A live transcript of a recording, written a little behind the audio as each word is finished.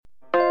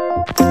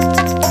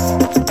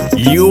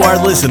You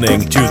are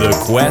listening to The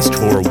Quest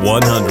for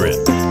 100,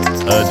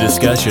 a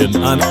discussion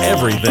on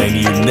everything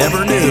you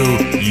never knew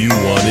you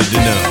wanted to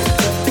know.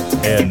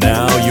 And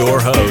now your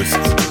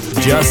hosts,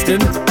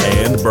 Justin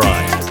and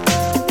Brian.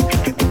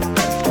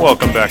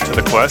 Welcome back to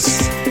The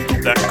Quest,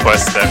 that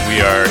quest that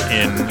we are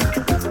in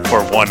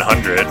for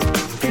 100,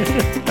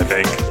 I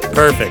think.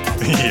 Perfect.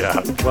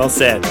 Yeah. Well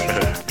said.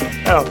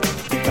 Well,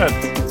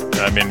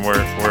 I mean,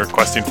 we're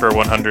questing for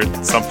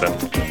 100 something.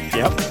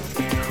 Yep.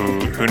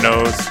 Who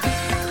knows?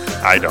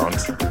 I don't.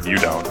 You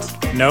don't.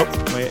 Nope.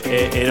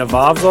 It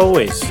evolves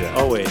always. Yeah.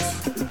 Always.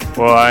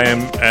 Well, I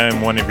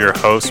am one of your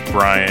hosts,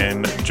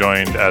 Brian,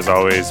 joined as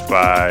always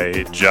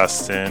by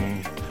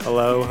Justin.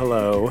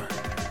 Hello.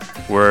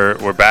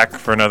 We're back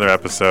for another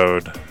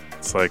episode.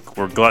 It's like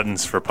we're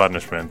gluttons for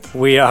punishment.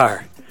 We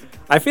are.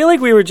 I feel like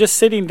we were just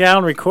sitting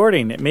down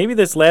recording. Maybe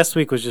this last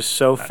week was just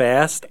so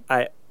fast.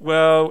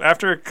 Well,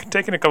 after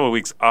taking a couple of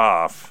weeks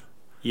off,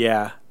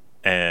 Yeah.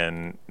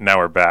 and now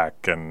we're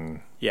back,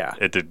 and Yeah.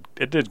 it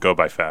did go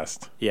by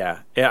fast. Yeah.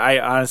 I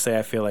honestly,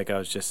 I feel like I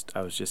was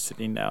just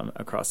sitting down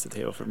across the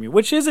table from you,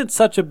 which isn't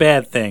such a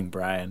bad thing,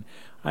 Brian.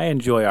 I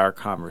enjoy our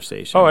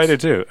conversations. Oh, I do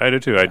too.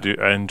 Yeah.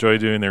 I enjoy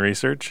doing the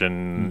research,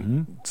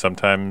 and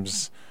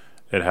sometimes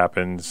it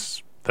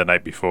happens the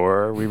night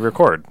before we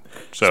record.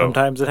 So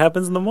Sometimes it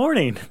happens in the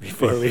morning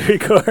before we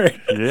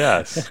record.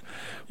 yes.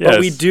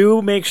 But we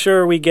do make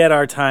sure we get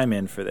our time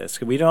in for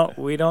this. We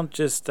don't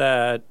just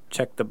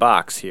check the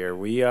box here.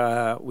 We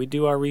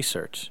do our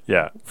research.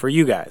 Yeah. For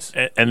you guys.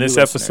 And this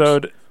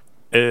episode,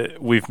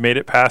 we've made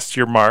it past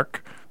your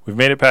mark. We've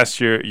made it past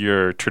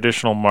your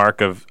traditional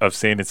mark of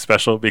saying it's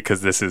special,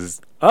 because this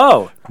is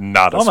not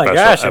a special Oh my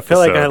gosh! episode. I feel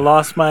like I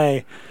lost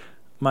my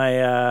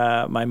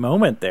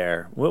moment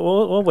there.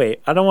 We'll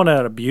wait. I don't want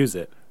to abuse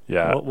it.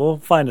 Yeah. We'll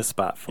find a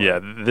spot for it. Yeah,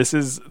 this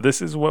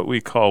is what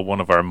we call one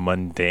of our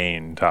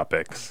mundane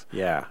topics.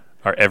 Yeah.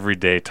 Our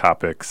everyday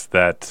topics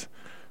that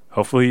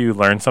hopefully you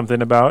learn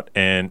something about,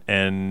 and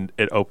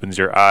it opens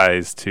your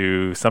eyes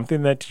to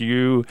something that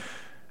you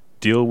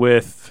deal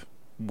with,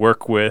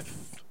 work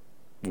with,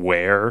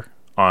 wear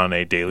on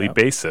a daily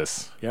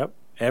basis. Yep.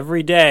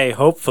 Every day,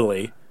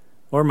 hopefully,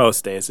 or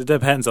most days. It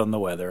depends on the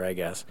weather, I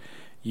guess.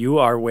 You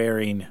are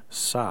wearing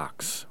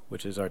socks,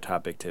 which is our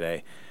topic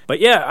today. But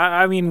yeah,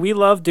 I mean, we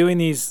love doing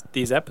these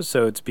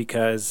episodes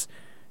because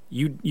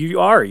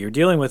you're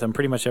dealing with them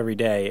pretty much every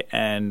day,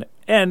 and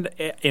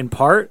in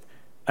part,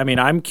 I mean,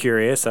 I'm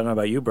curious. I don't know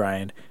about you,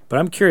 Brian, but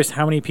I'm curious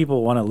how many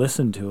people want to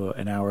listen to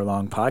an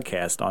hour-long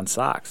podcast on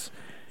socks.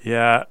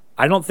 Yeah.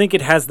 I don't think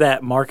it has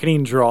that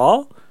marketing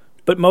draw,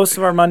 but most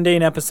of our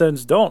mundane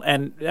episodes don't.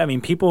 And I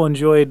mean, people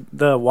enjoyed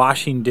the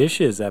washing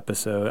dishes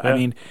episode. Yeah. I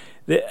mean,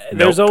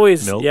 there's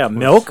always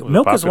milk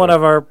is one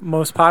of our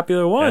most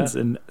popular ones,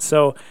 and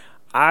so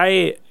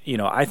I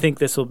think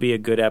this will be a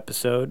good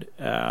episode.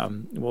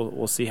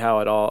 We'll see how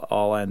it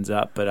all ends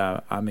up,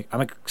 but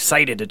I'm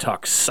excited to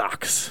talk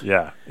socks.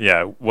 Yeah.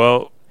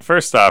 Well,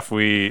 first off,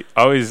 we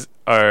always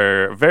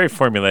are very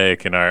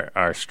formulaic in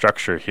our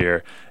structure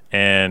here,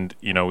 and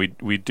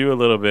we do a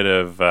little bit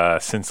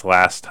of since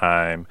last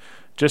time,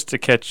 just to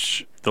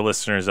catch the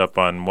listeners up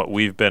on what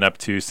we've been up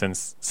to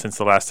since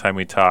the last time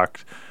we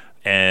talked.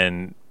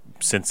 And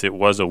since it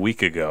was a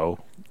week ago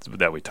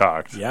that we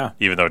talked,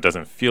 even though it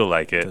doesn't feel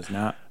like it, Does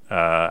not.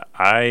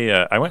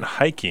 I went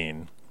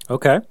hiking.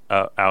 Okay.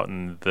 Out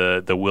in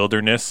the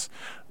wilderness.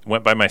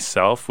 Went by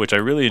myself, which I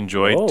really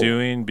enjoyed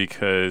doing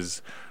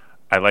because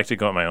I like to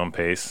go at my own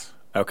pace.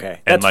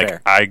 Okay, and that's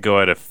fair. I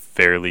go at a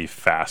fairly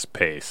fast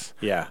pace.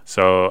 Yeah.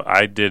 So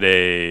I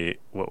did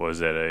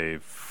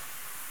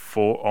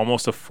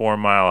almost a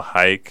 4-mile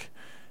hike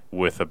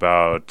with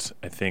about,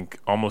 I think,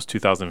 almost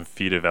 2,000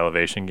 feet of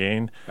elevation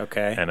gain.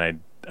 Okay. And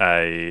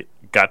I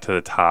got to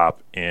the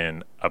top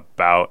in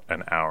about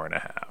an hour and a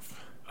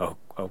half. Oh,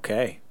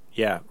 okay.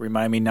 Yeah.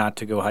 Remind me not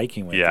to go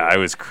hiking with you. Yeah, I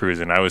was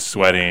cruising. I was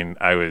sweating.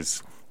 I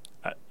was,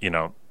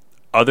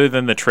 other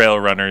than the trail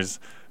runners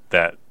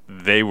that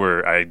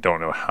I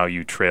don't know how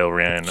you trail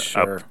ran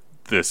up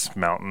this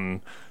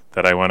mountain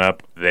that I went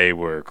up. They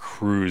were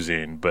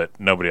cruising, but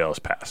nobody else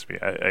passed me.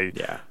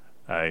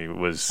 I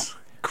was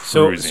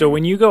cruising. So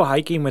when you go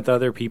hiking with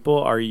other people,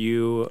 are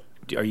you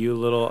a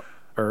little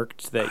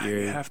irked that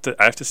you're? I have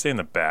to stay in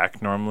the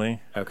back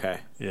normally. Okay.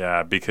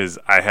 Yeah, because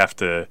I have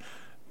to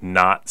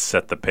not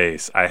set the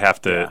pace. I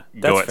have to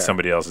go at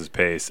somebody else's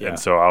pace, and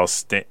so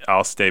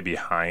I'll stay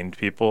behind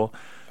people,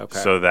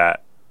 so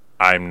that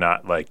I'm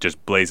not like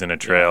just blazing a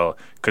trail.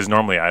 Because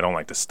normally I don't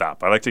like to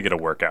stop. I like to get a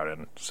workout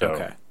in. So.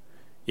 Okay.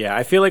 Yeah,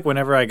 I feel like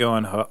whenever I go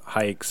on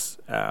hikes,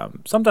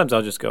 sometimes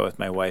I'll just go with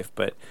my wife,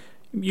 but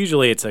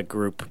usually it's a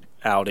group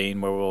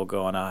outing where we'll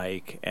go on a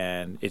hike,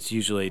 and it's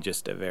usually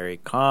just a very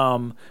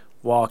calm,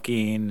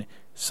 walking,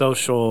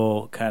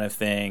 social kind of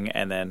thing,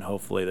 and then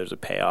hopefully there's a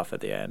payoff at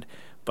the end.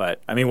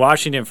 But I mean,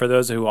 Washington, for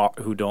those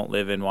who don't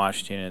live in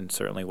Washington, and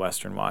certainly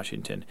Western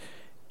Washington,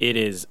 it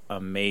is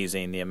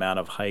amazing the amount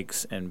of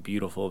hikes and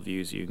beautiful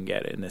views you can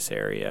get in this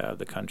area of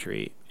the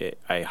country.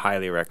 I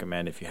highly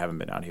recommend, if you haven't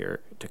been out here,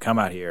 to come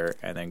out here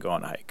and then go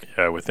on a hike.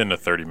 Yeah, within a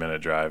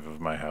 30-minute drive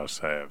of my house,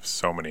 I have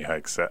so many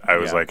hikes that I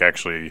was Yeah. like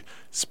actually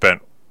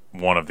spent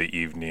one of the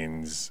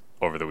evenings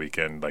over the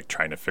weekend like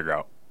trying to figure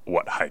out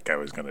what hike I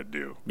was going to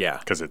do. Yeah.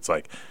 Because it's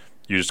like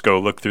you just go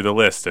look through the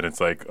list and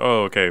it's like,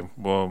 oh, okay,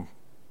 well,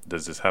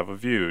 does this have a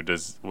view?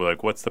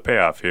 What's the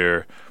payoff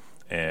here?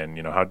 And,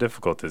 how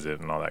difficult is it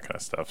and all that kind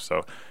of stuff.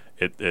 So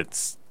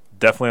it's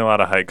definitely a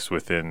lot of hikes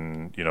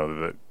within,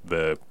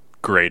 the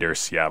greater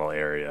Seattle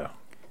area.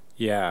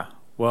 Yeah.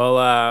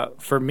 Well,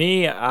 for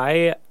me,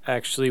 I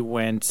actually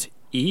went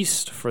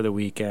east for the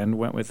weekend.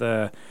 Went with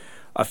a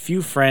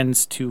few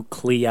friends to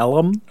Cle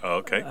Elum. Oh,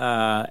 okay.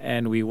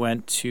 And we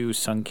went to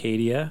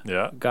Suncadia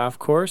Yeah. golf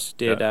course.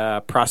 Did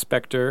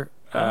Prospector.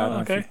 I don't know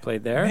if okay. you've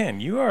played there. Man,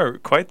 you are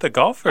quite the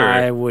golfer.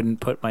 I wouldn't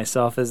put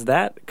myself as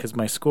that because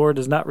my score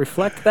does not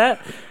reflect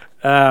that.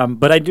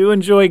 But I do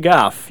enjoy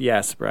golf.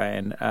 Yes,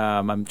 Brian.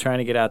 I'm trying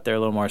to get out there a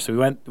little more.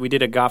 So we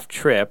did a golf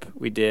trip.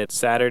 We did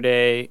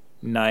Saturday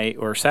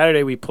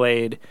we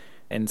played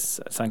in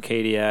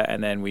Suncadia,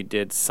 and then we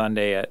did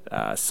Sunday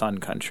at Sun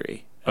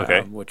Country,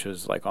 Okay. which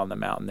was like on the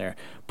mountain there.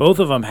 Both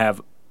of them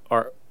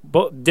are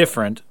both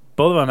different.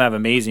 Both of them have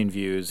amazing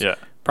views. Yeah.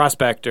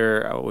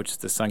 Prospector, which is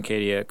the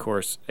Suncadia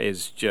course,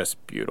 is just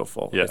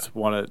beautiful. Yeah. It's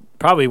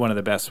probably one of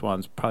the best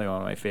ones, probably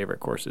one of my favorite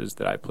courses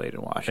that I played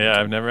in Washington. Yeah,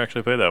 I've never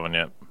actually played that one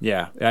yet.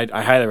 Yeah,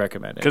 I highly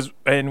recommend it.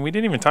 And we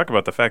didn't even talk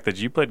about the fact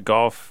that you played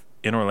golf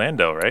in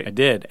Orlando, right? I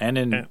did, and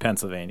in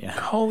Pennsylvania.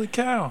 Holy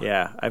cow.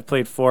 Yeah, I've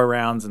played 4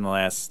 rounds in the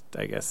last,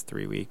 I guess,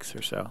 3 weeks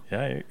or so.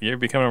 Yeah, you're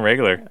becoming a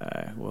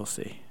regular. We'll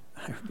see.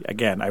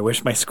 Again, I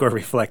wish my score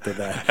reflected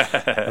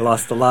that. I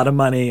lost a lot of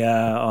money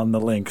on the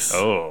links.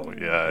 Oh,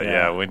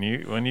 yeah. When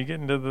you get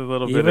into the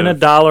little Even bit of...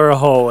 $1 a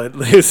hole, it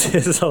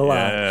loses a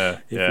lot Yeah,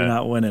 if you're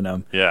not winning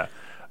them. Yeah.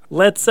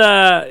 Let's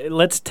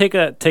take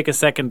a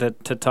second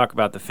to talk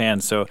about the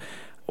fans. So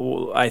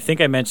I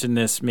think I mentioned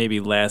this maybe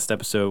last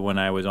episode when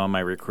I was on my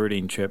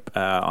recruiting trip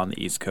on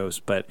the East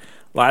Coast, but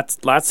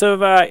lots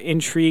of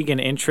intrigue and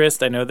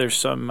interest. I know there's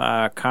some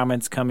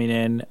comments coming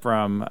in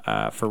for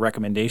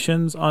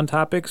recommendations on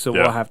topics, so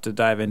Yeah. we'll have to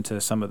dive into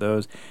some of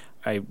those.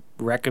 I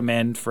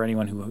recommend for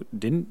anyone who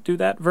didn't do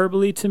that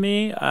verbally to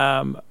me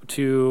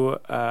to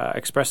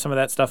express some of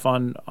that stuff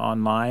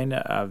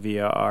online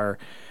via our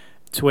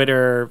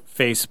Twitter,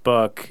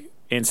 Facebook,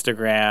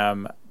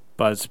 Instagram,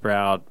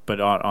 Buzzsprout, but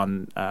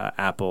on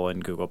Apple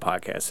and Google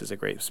Podcasts is a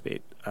great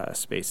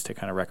space to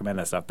kind of recommend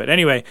that stuff. But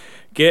anyway,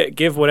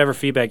 give whatever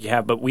feedback you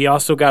have. But we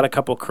also got a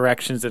couple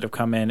corrections that have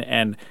come in,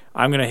 and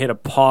I'm going to hit a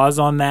pause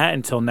on that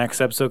until next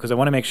episode because I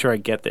want to make sure I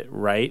get that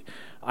right.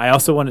 I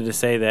also wanted to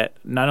say that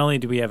not only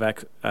do we have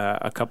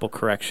a couple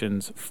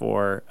corrections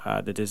for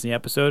the Disney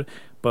episode,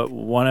 but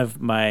one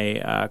of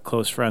my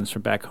close friends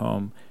from back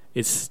home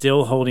is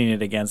still holding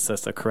it against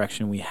us, a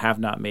correction we have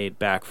not made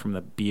back from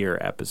the beer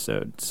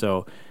episode.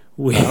 So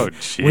we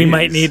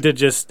might need to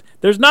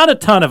there's not a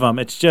ton of them.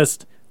 It's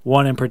just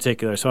one in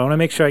particular. So I want to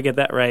make sure I get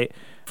that right.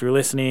 If you're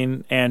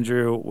listening,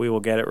 Andrew, we will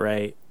get it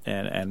right,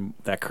 and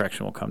that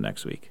correction will come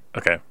next week.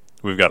 Okay.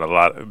 We've got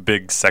a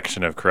big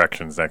section of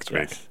corrections next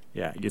week.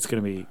 Yeah, it's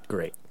going to be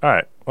great. All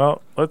right.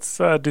 Well, let's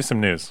do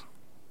some news.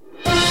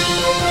 You're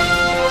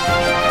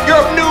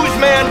a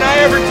newsman. Did I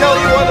ever tell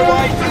you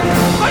otherwise?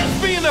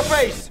 Punch me in the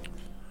face.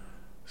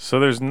 So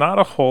there's not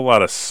a whole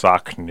lot of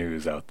sock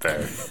news out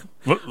there.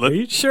 Are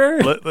you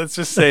sure? Let's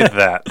just say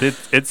that.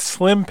 It's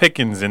slim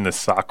pickings in the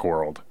sock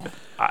world.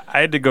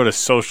 I had to go to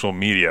social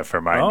media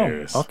for my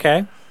news.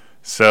 Okay.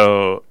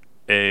 So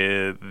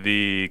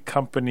the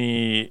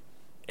company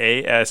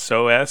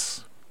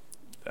ASOS,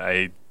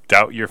 I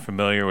doubt you're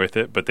familiar with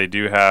it, but they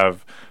do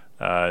have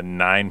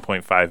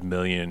 9.5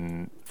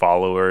 million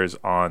followers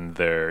on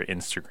their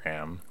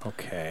Instagram.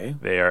 Okay.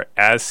 They are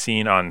as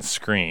seen on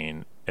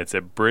screen. It's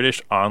a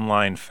British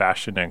online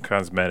fashion and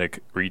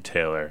cosmetic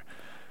retailer.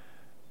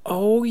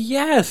 Oh,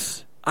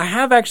 yes. I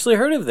have actually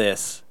heard of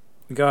this.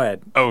 Go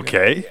ahead.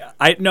 Okay.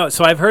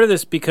 So I've heard of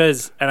this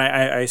because, and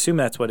I assume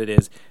that's what it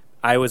is.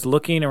 I was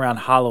looking around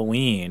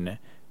Halloween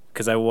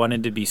because I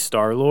wanted to be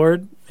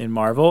Star-Lord in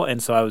Marvel,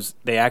 and so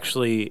they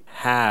actually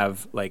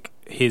have like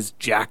his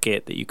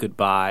jacket that you could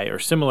buy or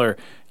similar,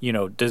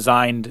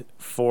 designed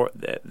for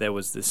that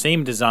was the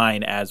same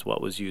design as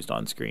what was used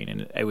on screen,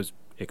 and it was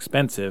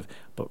expensive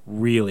but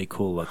really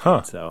cool looking.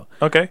 Huh. So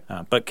okay,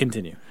 but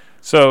continue.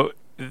 So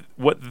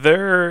what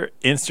their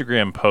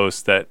Instagram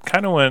post that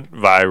kind of went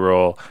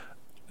viral,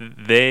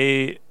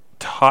 they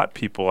taught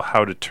people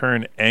how to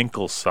turn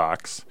ankle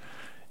socks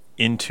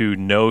into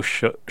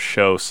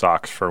no-show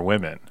socks for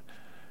women.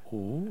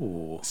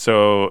 Ooh.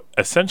 So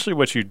essentially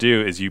what you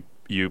do is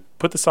you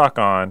put the sock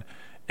on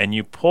and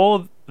you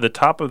pull the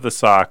top of the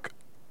sock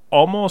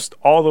almost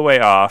all the way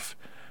off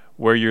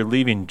where you're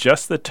leaving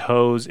just the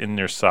toes in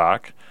your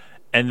sock,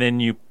 and then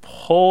you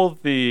pull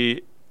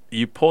the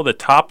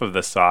top of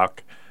the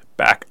sock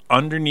back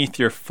underneath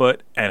your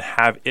foot and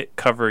have it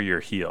cover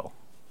your heel.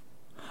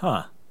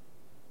 Huh.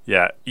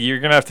 Yeah, you're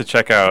gonna have to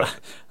check out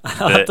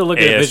I'll the have to look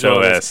at a visual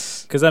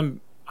ASOS. because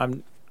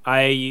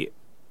I,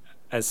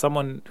 as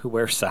someone who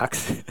wears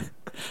socks,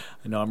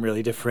 I know I'm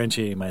really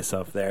differentiating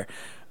myself there.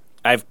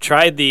 I've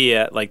tried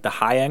the like the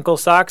high ankle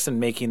socks and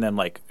making them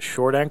like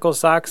short ankle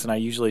socks, and I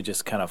usually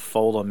just kind of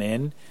fold them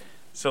in.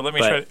 So let me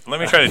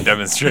But- try to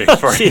demonstrate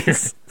for you.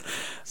 Jeez.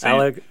 So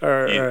Alec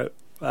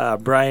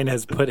Brian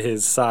has put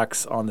his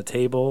socks on the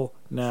table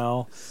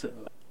now.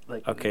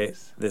 Okay,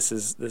 this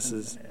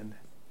is.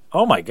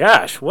 Oh my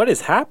gosh, what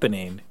is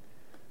happening?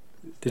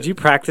 Did you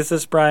practice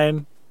this,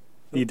 Brian?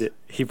 He did.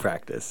 He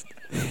practiced.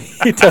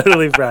 He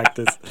totally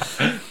practiced.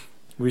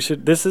 We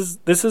should. This is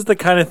the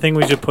kind of thing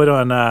we should put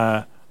on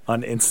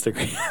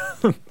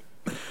Instagram.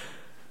 It's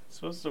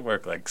supposed to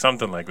work like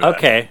something like that.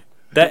 Okay,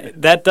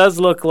 that does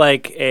look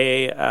like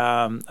a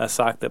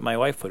sock that my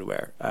wife would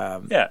wear.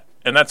 Yeah,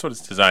 and that's what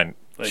it's designed.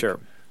 Like, Sure.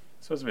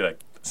 It's supposed to be like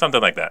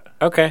something like that.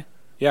 Okay.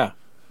 Yeah.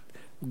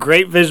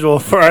 Great visual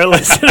for our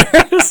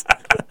listeners.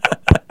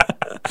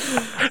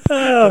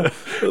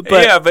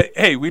 But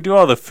hey, we do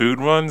all the food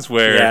ones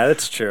where Yeah,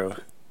 that's true.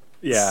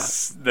 Yeah,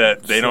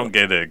 that they don't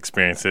get to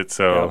experience it.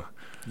 So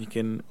you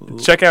can.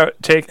 check out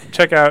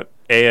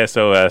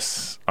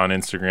ASOS on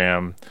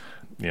Instagram.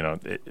 You know,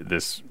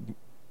 this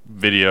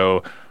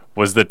video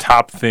was the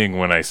top thing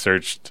when I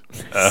searched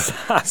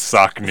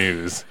sock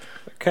news.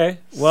 Okay.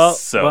 Well,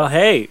 So-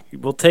 hey,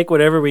 we'll take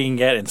whatever we can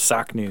get in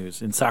sock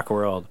news, in sock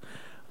world.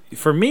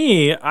 For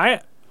me,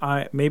 I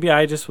maybe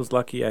I just was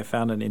lucky. I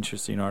found an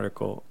interesting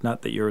article.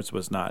 Not that yours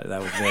was not.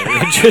 That was very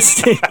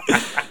interesting.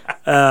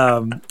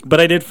 But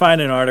I did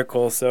find an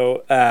article.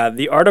 So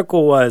the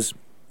article was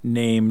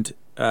named.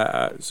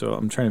 So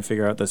I'm trying to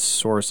figure out the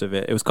source of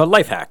it. It was called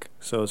Lifehack.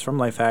 So it's from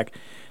Lifehack,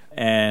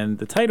 and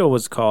the title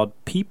was called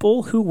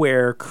 "People Who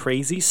Wear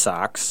Crazy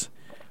Socks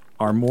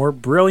Are More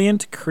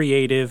Brilliant,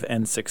 Creative,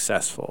 and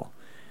Successful."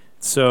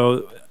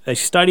 So a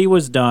study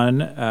was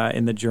done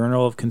in the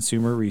Journal of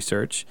Consumer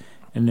Research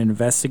and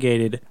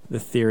investigated the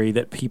theory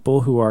that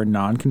people who are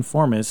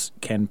nonconformists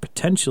can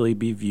potentially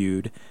be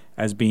viewed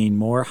as being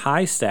more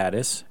high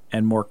status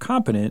and more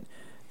competent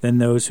than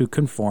those who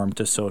conform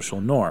to social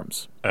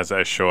norms. As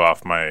I show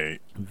off my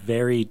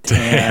Very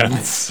tan,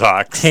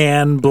 socks.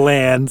 tan,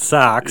 bland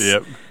socks.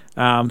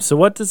 Yep. So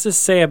what does this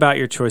say about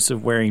your choice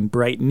of wearing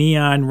bright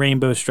neon,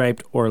 rainbow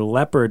striped, or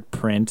leopard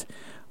print,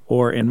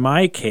 or in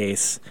my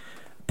case,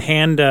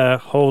 panda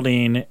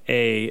holding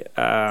a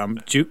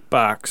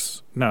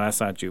jukebox? No, that's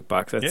not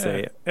jukebox. That's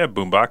a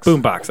boombox.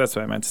 boombox. That's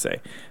what I meant to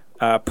say.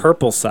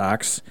 Purple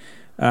socks.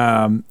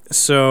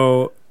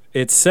 So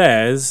it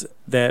says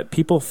that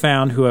people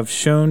found who have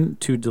shown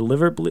to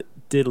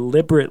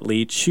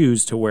deliberately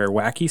choose to wear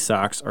wacky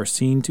socks are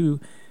seen to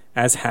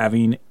as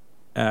having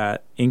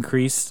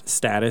increased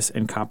status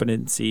and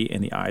competency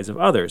in the eyes of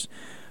others.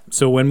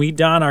 So when we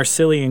don our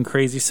silly and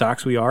crazy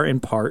socks, we are in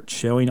part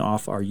showing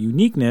off our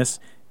uniqueness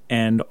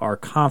and our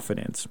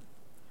confidence.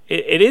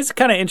 It is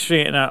kind of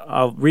interesting, and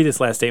I'll read this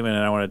last statement,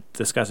 and I want to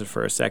discuss it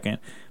for a second.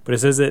 But it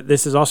says that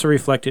this is also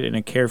reflected in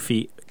a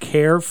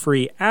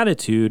carefree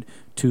attitude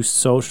to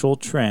social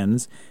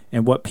trends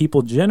and what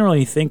people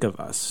generally think of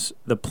us.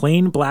 The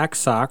plain black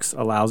socks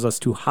allows us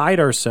to hide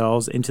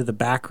ourselves into the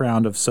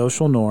background of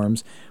social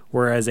norms,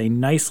 whereas a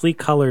nicely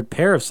colored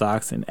pair of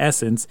socks, in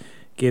essence,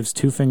 gives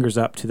two fingers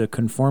up to the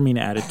conforming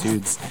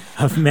attitudes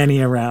of many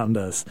around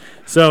us.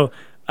 So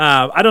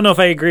I don't know if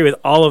I agree with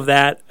all of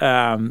that,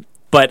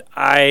 but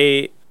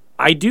I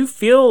do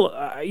feel,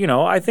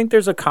 I think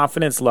there's a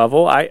confidence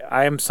level.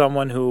 I am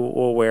someone who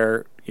will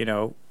wear,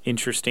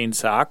 interesting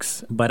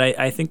socks, but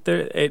I think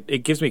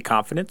it gives me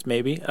confidence,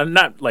 maybe.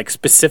 Not like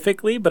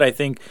specifically, but I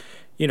think,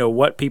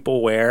 what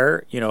people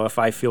wear, if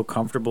I feel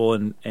comfortable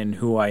in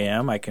who I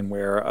am, I can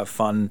wear a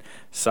fun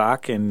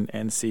sock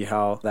and see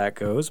how that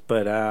goes.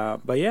 But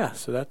yeah,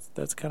 so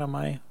that's kind of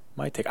my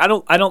take. I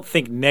don't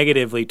think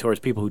negatively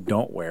towards people who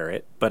don't wear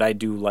it, but I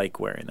do like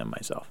wearing them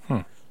myself.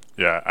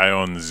 Yeah, I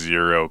own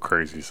 0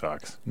 crazy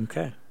socks.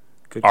 Okay.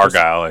 Good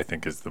Argyle, I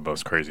think, is the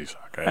most crazy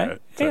sock I Okay.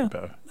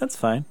 Yeah. That's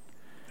fine.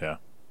 Yeah.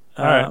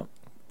 All right.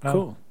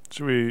 Cool.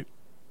 Should we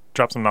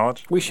drop some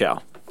knowledge? We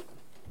shall.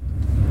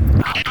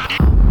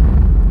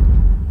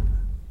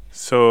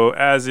 So,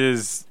 as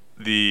is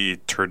the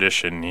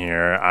tradition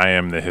here, I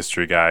am the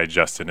history guy,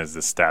 Justin is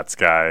the stats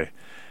guy.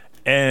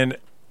 And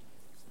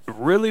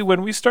really,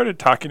 when we started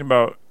talking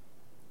about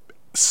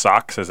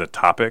socks as a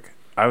topic,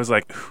 I was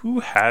like,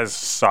 who has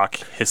sock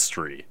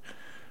history?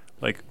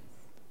 Like,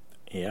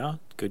 Yeah,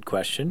 good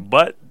question.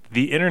 but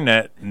the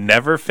internet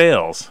never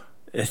fails.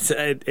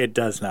 It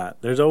does not.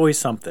 There's always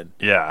something.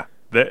 Yeah,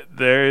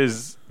 there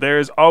is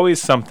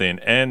always something.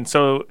 And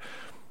so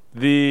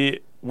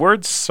the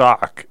word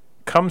sock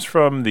comes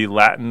from the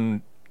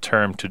Latin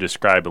term to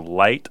describe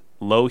light,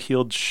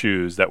 low-heeled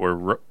shoes that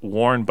were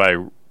worn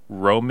by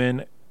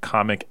Roman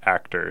comic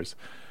actors,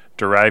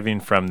 deriving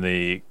from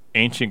the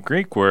ancient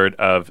Greek word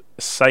of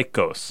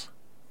psychos.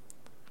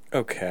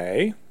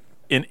 Okay.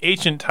 In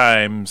ancient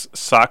times,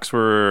 socks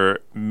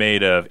were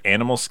made of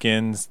animal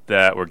skins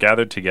that were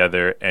gathered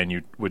together, and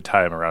you would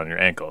tie them around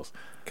your ankles.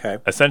 Okay.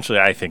 Essentially,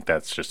 I think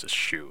that's just a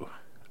shoe.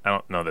 I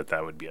don't know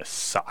that would be a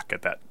sock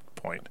at that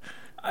point.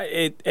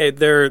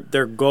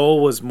 Their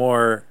goal was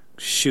more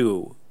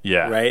shoe.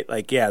 Yeah. Right?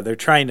 Like, yeah, they're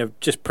trying to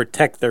just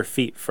protect their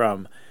feet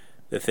from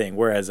the thing,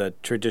 whereas a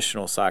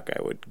traditional sock,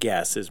 I would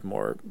guess, is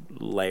more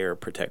layer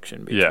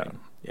protection between.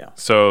 Yeah.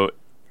 So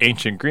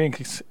ancient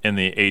Greeks in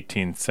the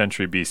 18th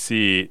century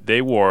BC,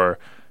 they wore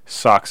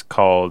socks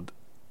called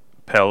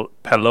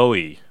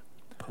peloi,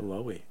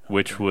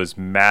 which was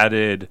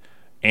matted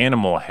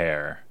animal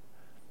hair.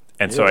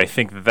 And so I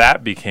think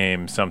that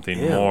became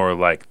something more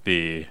like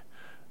the...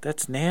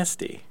 That's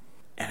nasty.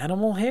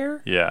 Animal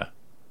hair? Yeah.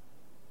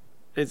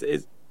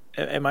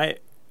 Am I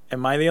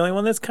the only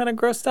one that's kind of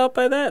grossed out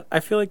by that?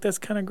 I feel like that's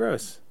kind of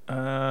gross.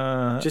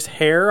 Just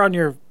hair on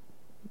your...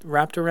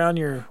 wrapped around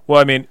your... Well,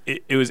 I mean,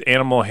 it was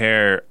animal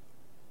hair.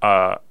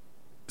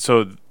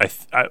 So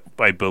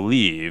I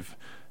believe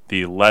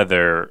the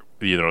leather,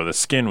 the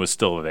skin was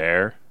still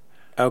there.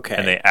 Okay.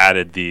 And they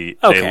added they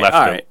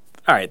left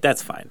all right,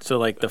 that's fine. So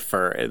like the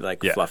fur,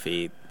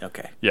 fluffy.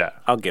 Okay. Yeah.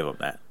 I'll give them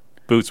that.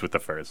 Boots with the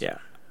furs. Yeah.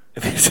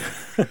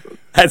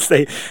 as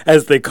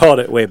they called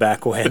it way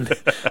back when.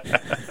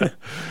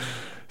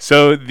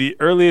 So the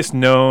earliest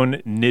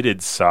known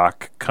knitted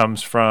sock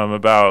comes from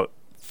about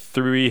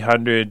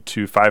 300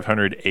 to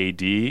 500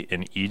 AD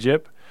in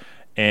Egypt,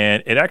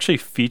 and it actually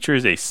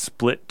features a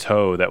split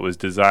toe that was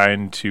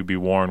designed to be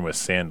worn with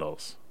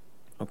sandals.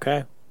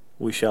 Okay.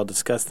 We shall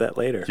discuss that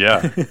later.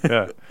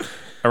 Yeah.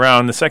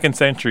 Around the 2nd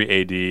century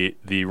AD,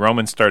 the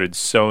Romans started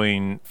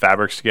sewing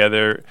fabrics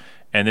together,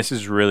 and this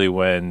is really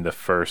when the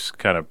first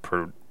kind of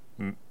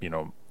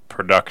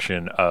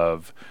production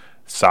of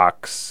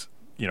socks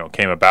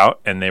came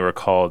about, and they were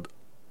called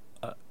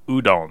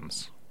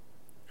udons.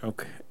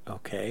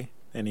 Okay.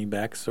 Any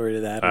backstory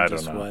to that, or I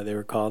just don't know. why they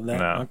were called that?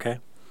 No. Okay.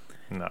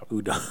 No.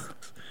 Udons.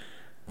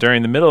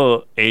 During the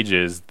Middle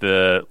Ages,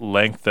 the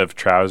length of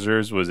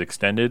trousers was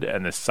extended,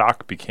 and the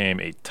sock became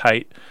a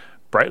tight,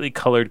 brightly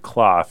colored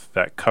cloth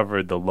that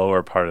covered the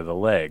lower part of the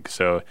leg.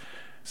 So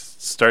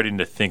starting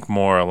to think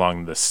more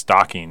along the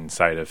stocking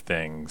side of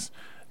things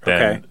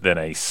than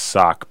a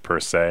sock per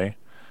se.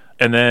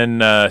 And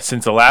then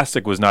since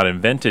elastic was not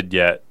invented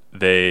yet,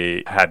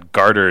 they had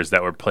garters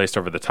that were placed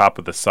over the top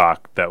of the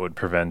sock that would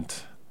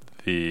prevent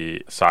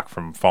the sock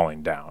from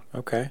falling down.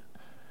 Okay.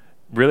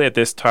 Really, at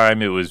this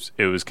time, it was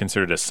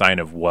considered a sign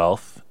of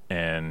wealth,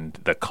 and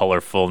the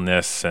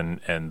colorfulness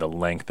and the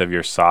length of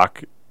your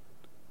sock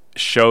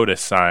showed a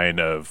sign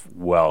of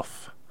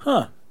wealth.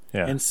 Huh.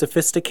 Yeah. And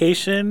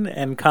sophistication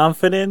and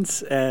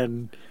confidence,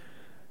 and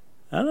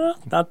I don't know,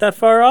 not that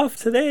far off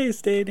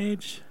today's day and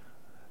age.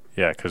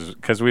 Yeah,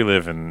 because we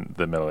live in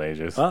the Middle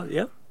Ages. Well,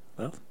 yeah.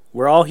 Well,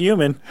 we're all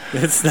human.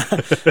 It's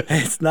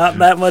not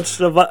that much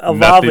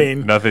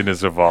evolving. Nothing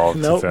has evolved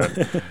Nope. since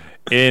then.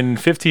 In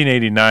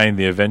 1589,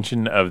 the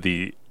invention of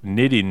the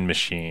knitting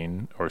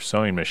machine or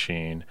sewing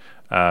machine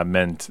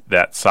meant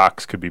that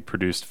socks could be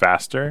produced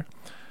faster.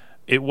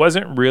 It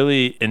wasn't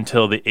really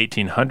until the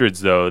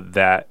 1800s, though,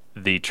 that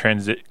the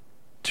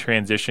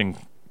transition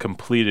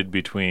completed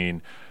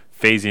between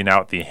phasing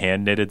out the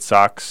hand-knitted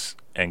socks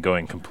and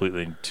going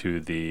completely to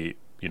the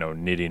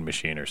knitting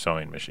machine or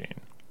sewing machine.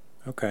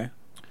 Okay.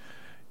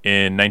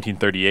 In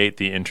 1938,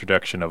 the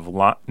introduction of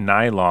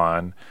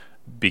nylon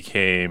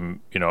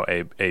became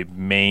a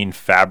main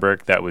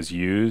fabric that was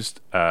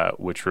used,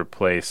 which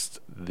replaced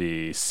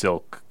the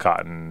silk,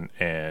 cotton,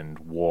 and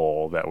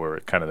wool that were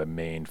kind of the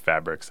main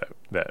fabrics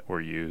that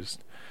were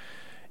used.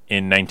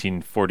 In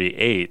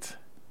 1948,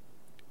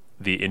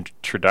 the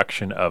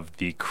introduction of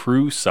the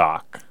crew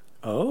sock.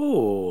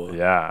 Oh.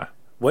 Yeah.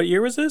 What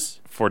year was this?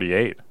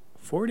 48.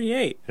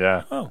 48.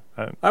 Yeah. Oh.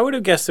 I would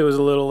have guessed it was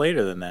a little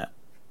later than that.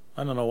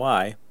 I don't know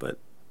why, but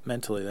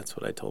mentally that's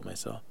what I told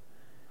myself.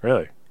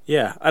 Really?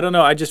 Yeah, I don't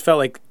know. I just felt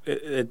like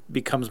it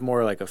becomes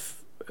more like a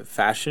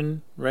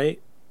fashion, right?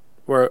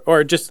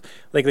 Or just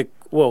like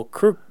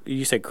crew.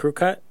 You said crew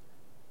cut.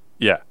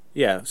 Yeah.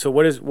 Yeah. So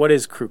what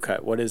is crew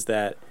cut? What is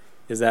that?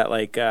 Is that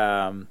like?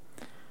 I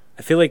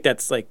feel like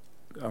that's like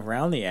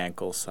around the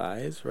ankle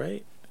size,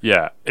 right?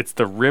 Yeah, it's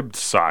the ribbed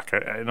sock.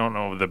 I don't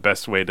know the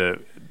best way to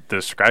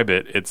describe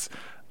it. It's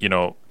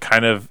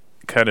kind of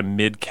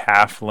mid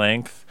calf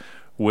length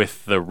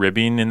with the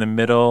ribbing in the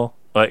middle,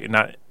 like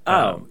not.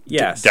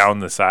 Yes. Down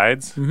the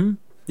sides. Mm-hmm.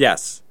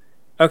 Yes.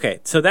 Okay.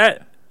 So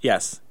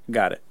yes,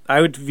 got it.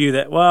 I would view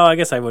that. Well, I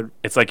guess I would.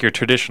 It's like your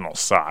traditional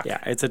sock. Yeah,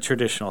 it's a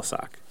traditional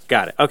sock.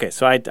 Got it. Okay,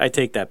 so I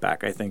take that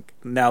back. I think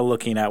now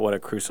looking at what a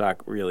crew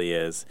sock really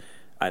is,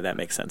 that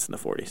makes sense in the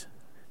 40s.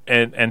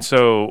 And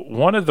so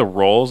one of the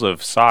roles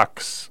of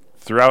socks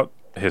throughout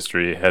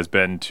history has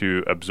been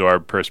to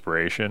absorb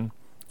perspiration.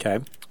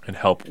 Okay. And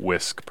help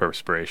whisk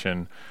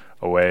perspiration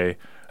away.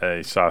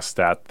 I saw a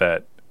stat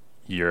that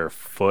your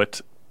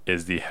foot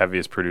is the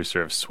heaviest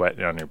producer of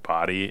sweat on your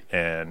body,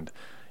 and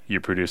you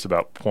produce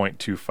about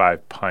 0.25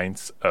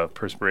 pints of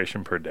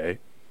perspiration per day.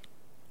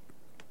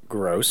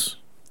 Gross.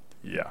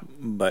 Yeah.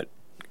 But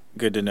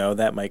good to know.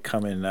 That might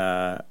come in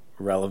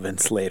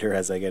relevance later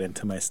as I get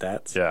into my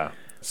stats. Yeah.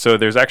 So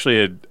there's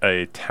actually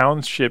a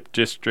township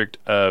district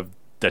of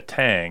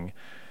Datang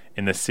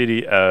in the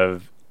city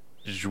of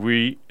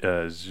Zhuiji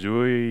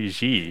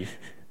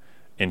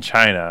in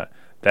China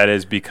that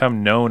has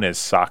become known as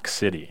Sock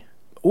City.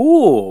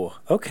 Ooh,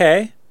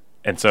 okay.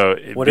 And so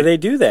What do they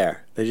do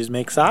there? They just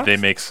make socks? They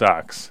make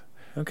socks.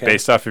 Okay.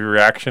 Based off of your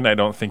reaction, I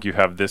don't think you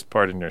have this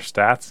part in your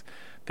stats.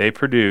 They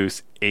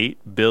produce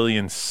 8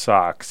 billion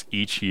socks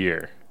each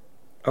year.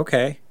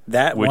 Okay.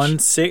 That one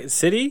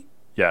city?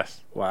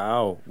 Yes.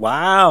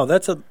 Wow.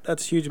 That's a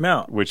huge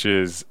amount. Which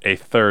is a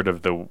third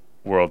of the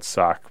world's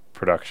sock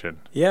production.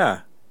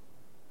 Yeah.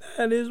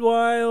 That is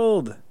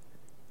wild.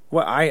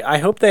 Well, I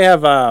hope they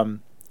have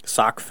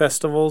sock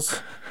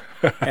festivals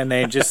and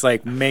they just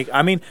like make,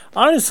 I mean,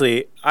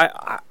 honestly,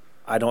 I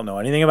don't know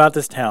anything about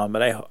this town,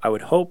 but I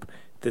would hope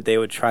that they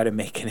would try to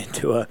make it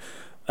into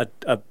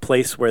a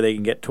place where they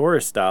can get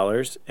tourist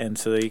dollars, and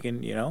so that you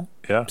can,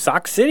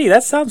 Sock City.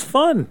 That sounds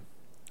fun.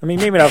 I mean,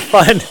 maybe not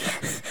fun.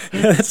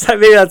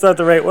 Maybe that's not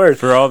the right word.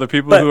 For all the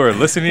people who are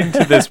listening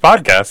to this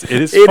podcast,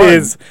 it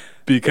is fun.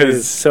 Because it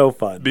is so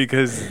fun.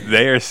 Because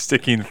they are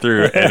sticking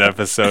through an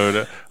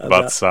episode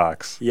about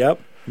socks. Yep.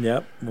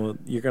 Well,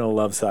 you're going to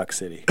love Sock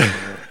City.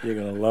 You're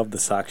going to love the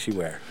socks you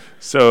wear.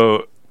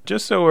 So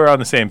just so we're on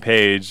the same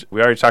page,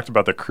 we already talked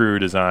about the crew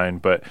design,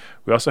 but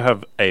we also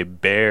have a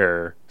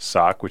bear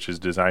sock, which is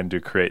designed to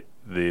create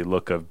the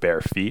look of bare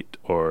feet,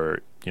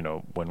 or,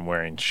 when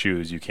wearing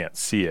shoes, you can't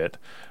see it.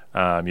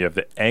 You have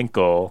the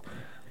ankle,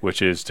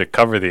 which is to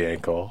cover the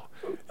ankle.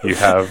 You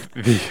have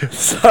the...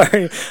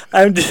 Sorry,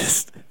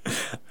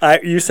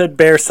 you said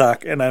bear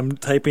sock, and I'm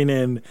typing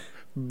in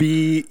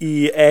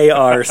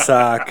BEAR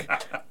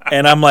sock,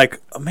 and I'm like,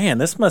 oh, man,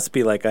 this must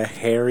be like a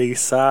hairy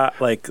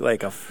sock, like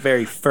a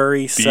very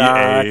furry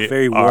sock,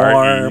 very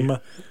warm.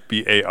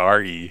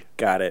 BARE.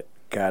 Got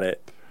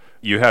it.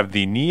 You have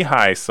the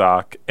knee-high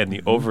sock and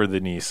the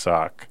over-the-knee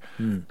sock.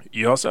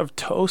 You also have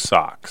toe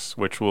socks,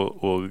 which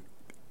we'll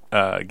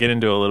get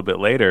into a little bit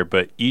later,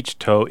 but each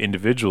toe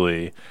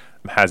individually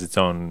has its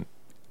own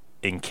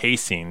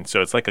encasing,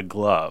 so it's like a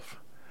glove.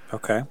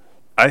 Okay.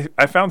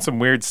 I found some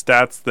weird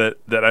stats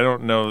that I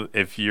don't know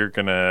if you're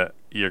gonna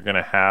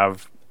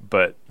have,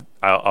 but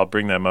I'll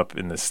bring them up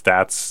in the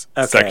stats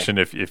section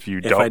if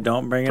I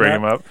don't bring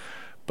them up.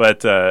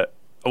 But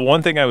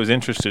one thing I was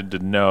interested to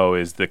know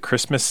is the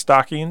Christmas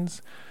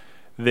stockings.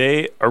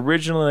 They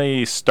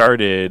originally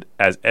started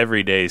as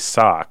everyday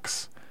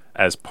socks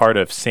as part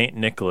of St.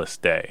 Nicholas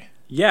Day.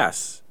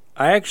 Yes.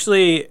 I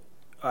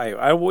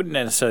wouldn't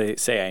necessarily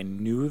say I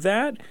knew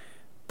that,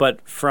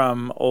 but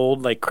from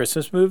old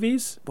Christmas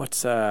movies,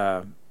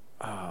 there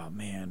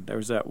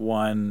was that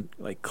one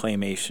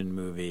claymation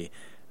movie,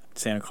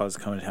 Santa Claus is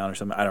Coming to Town or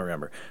something, I don't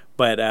remember.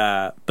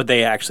 But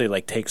they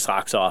actually take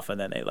socks off and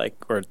then they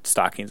or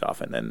stockings off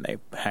and then they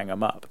hang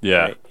them up. Yeah.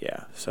 Right?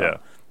 Yeah. So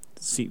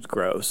it seems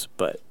gross,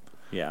 but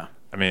yeah.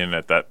 I mean,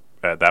 at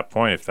that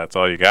point, if that's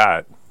all you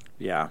got.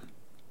 Yeah.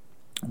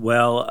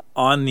 Well,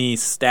 on the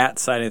stat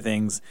side of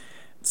things,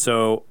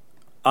 so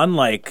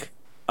unlike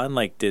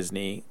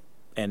Disney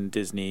and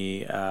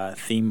Disney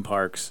theme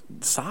parks,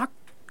 sock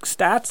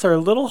stats are a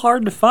little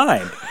hard to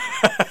find.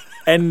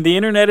 And the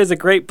internet is a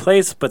great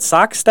place, but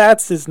sock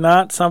stats is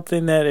not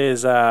something that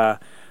is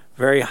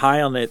very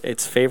high on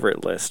its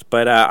favorite list.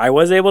 But I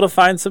was able to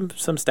find some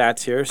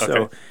stats here.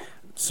 Okay.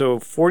 So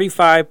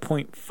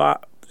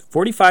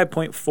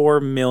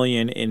 45.4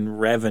 million in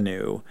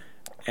revenue,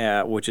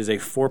 which is a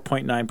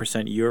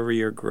 4.9%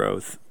 year-over-year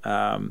growth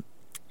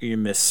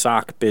in the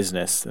sock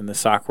business, in the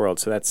sock world.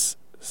 So that's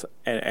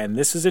and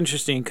this is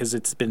interesting because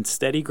it's been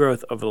steady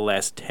growth over the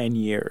last 10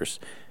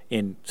 years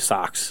in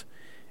socks.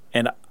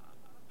 And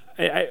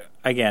I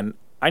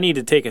need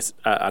to take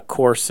a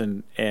course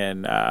in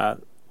I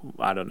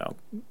don't know.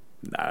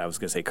 I was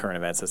going to say current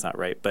events. That's not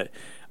right. But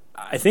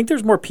I think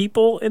there's more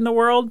people in the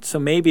world, so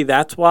maybe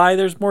that's why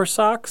there's more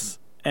socks.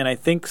 And I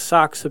think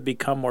socks have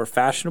become more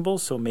fashionable,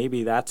 so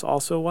maybe that's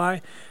also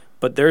why.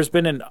 But there's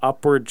been an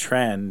upward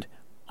trend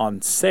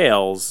on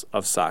sales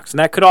of socks. And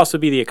that could also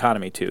be the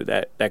economy, too.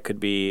 That could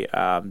be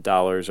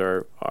dollars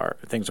or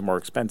things are more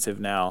expensive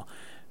now.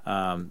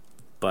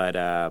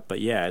 But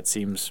yeah, it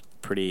seems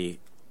pretty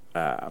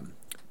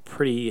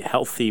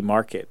healthy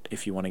market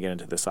if you want to get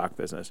into the sock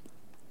business.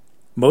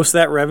 Most of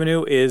that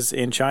revenue is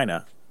in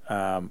China,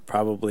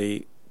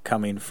 probably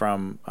coming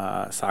from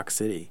Sock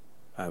City,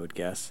 I would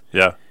guess.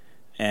 Yeah.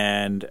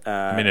 And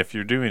I mean, if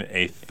you're doing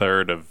a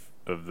third of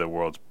the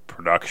world's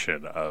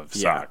production of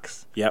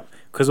socks. Yep.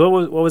 Because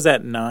what was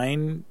that,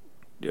 9?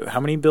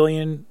 How many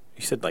billion?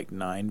 You said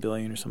 9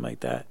 billion or something like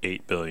that?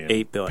 8 billion.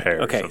 8 billion.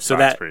 Pairs okay, of so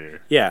socks per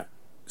year. Yeah.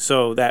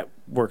 So that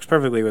works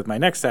perfectly with my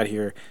next stat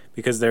here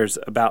because there's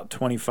about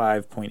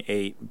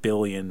 25.8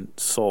 billion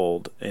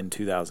sold in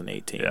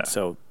 2018. Yeah.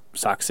 So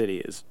Sock City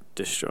is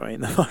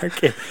destroying the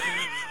market.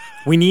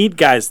 We need,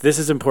 guys, this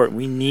is important.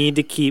 We need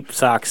to keep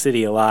Sock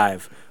City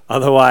alive.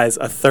 Otherwise,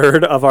 a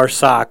third of our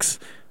socks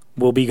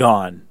will be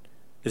gone.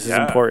 This is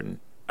important.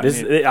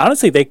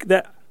 Honestly,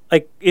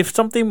 if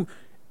something,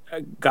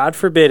 God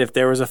forbid, if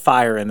there was a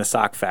fire in the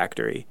sock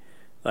factory,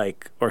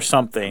 or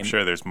something. I'm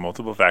sure there's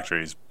multiple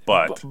factories,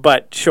 but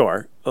But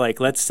sure, like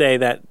let's say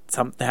that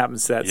something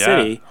happens to that yeah,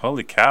 city.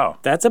 holy cow.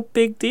 That's a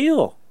big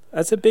deal.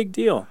 That's a big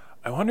deal.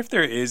 I wonder if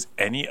there is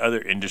any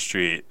other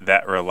industry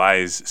that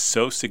relies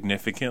so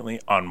significantly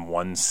on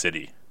one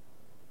city.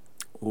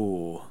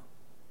 Ooh.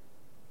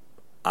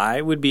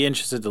 I would be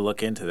interested to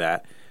look into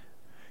that.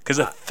 Because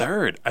a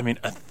third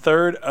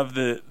of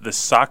the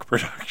sock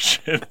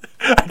production.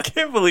 I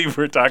can't believe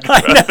we're talking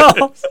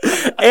about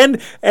this.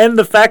 and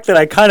the fact that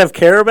I kind of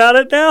care about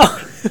it now.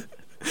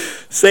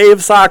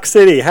 Save Sock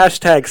City.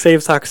 Hashtag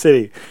Save Sock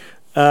City.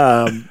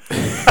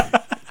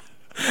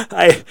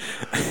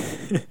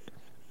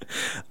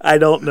 I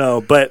don't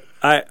know, but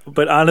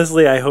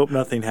honestly, I hope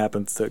nothing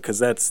happens to it because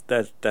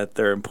that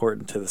they're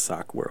important to the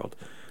sock world.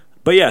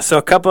 But yeah, so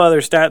a couple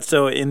other stats.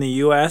 So in the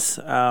U.S.,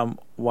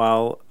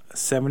 while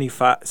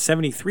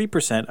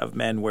 73% of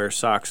men wear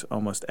socks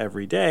almost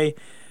every day,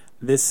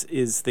 this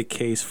is the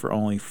case for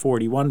only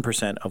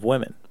 41% of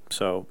women.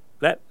 So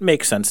that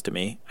makes sense to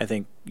me. I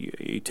think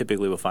you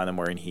typically will find them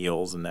wearing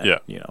heels and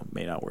that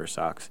may not wear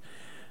socks.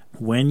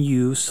 When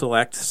you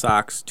select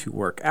socks to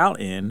work out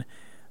in,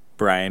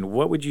 Brian,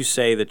 what would you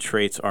say the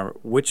traits are?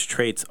 Which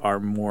traits are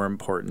more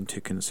important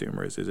to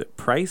consumers? Is it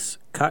price,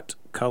 cut,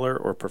 color,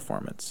 or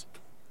performance?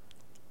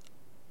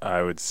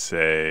 I would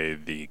say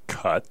the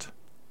cut.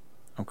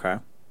 Okay.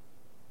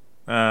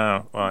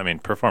 Well, I mean,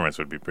 performance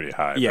would be pretty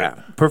high.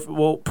 Yeah.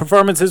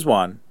 Performance is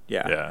one.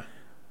 Yeah. Yeah.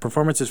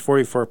 Performance is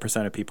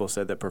 44% of people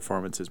said that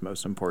performance is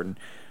most important.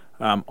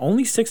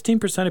 Only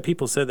 16% of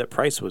people said that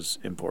price was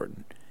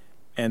important.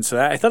 And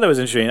so I thought that was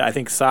interesting. I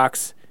think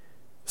socks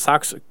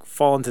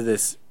fall into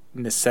this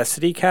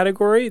necessity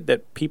category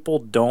that people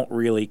don't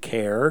really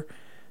care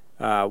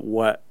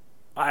what.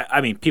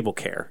 I mean, people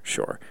care,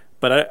 sure.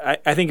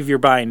 But I think if you're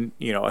buying,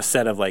 a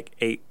set of like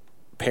 8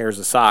 pairs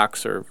of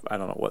socks, or I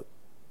don't know what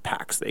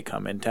packs they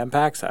come in, 10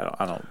 packs.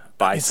 I don't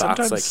buy socks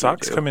sometimes like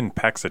socks you do. come in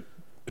packs of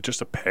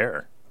just a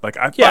pair. Like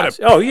I've bought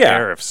a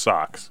pair of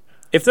socks.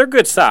 If they're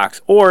good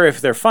socks, or if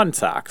they're fun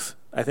socks,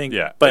 I think.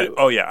 Yeah. But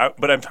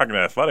but I'm talking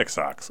about athletic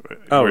socks.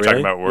 Oh, We're talking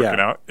really? about working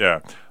Yeah. out. Yeah.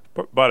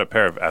 Bought a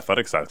pair of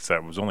athletic socks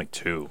that was only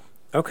 2.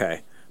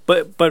 okay.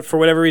 But for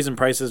whatever reason,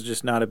 price is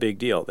just not a big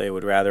deal. They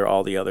would rather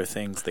all the other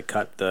things, the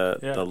cut, the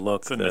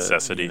look, it's a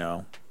necessity.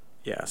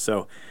 Yeah.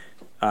 So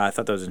I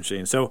thought that was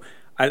interesting. So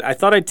I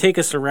thought I'd take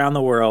us around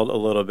the world a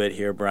little bit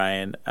here,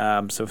 Brian.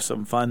 So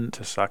some fun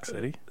To Sock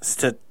City?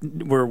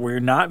 We're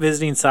not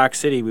visiting Sock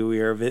City.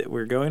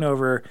 We're going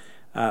over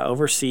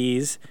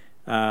overseas,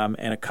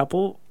 and a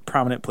couple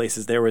prominent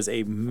places. There was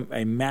a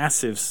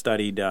massive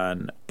study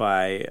done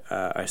by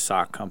a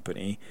sock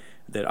company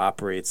that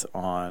operates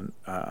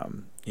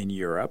in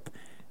Europe,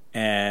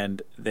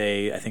 and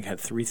they I think had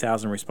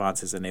 3,000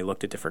 responses, and they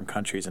looked at different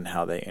countries and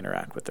how they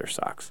interact with their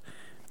socks.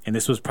 And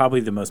this was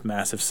probably the most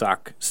massive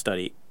sock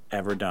study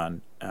ever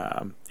done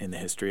in the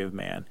history of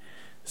man.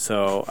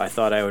 So I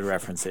thought I would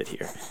reference it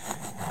here.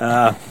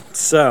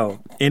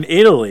 So in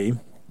Italy,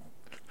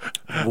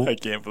 I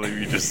can't believe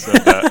you just said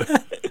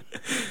that.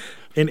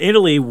 in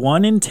Italy,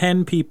 1 in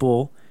 10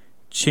 people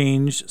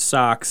change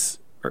socks.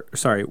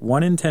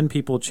 1 in 10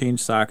 people change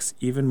socks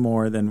even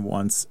more than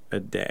once a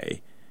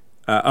day.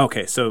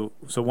 Okay, so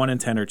 1 in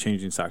 10 are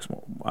changing socks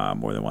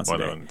more than once a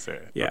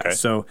day. Yeah. Okay.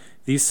 So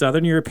these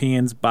Southern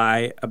Europeans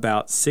buy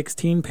about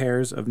 16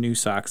 pairs of new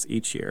socks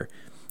each year,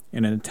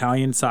 and an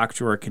Italian sock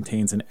drawer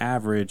contains an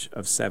average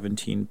of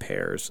 17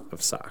 pairs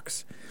of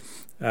socks.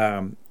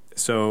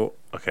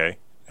 Okay.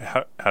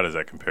 How does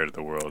that compare to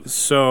the world?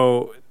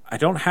 So I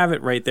don't have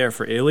it right there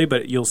for Italy,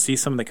 but you'll see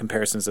some of the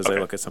comparisons as I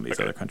look at some of these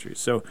other countries.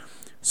 So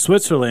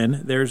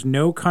Switzerland, there's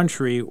no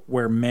country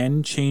where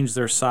men change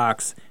their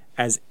socks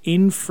as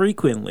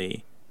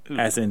infrequently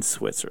as in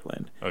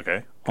Switzerland.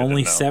 Okay.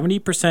 Only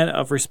 70%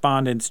 of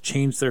respondents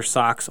change their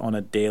socks on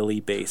a daily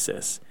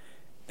basis.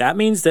 That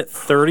means that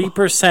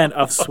 30%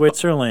 of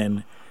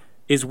Switzerland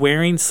is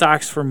wearing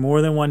socks for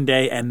more than one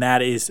day, and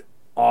that is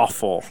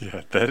awful.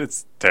 Yeah, that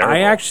is terrible. I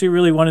actually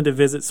really wanted to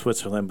visit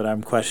Switzerland, but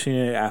I'm questioning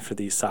it after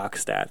these sock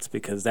stats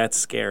because that's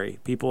scary.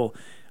 People,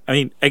 I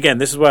mean, again,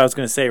 this is what I was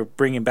going to say,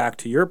 bringing back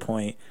to your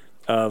point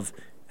of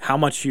how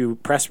much you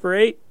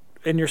perspirate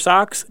in your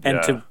socks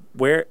and to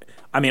wear.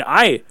 I mean,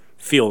 I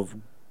feel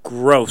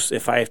gross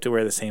if I have to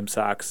wear the same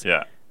socks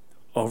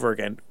over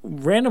again.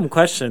 Random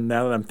question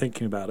now that I'm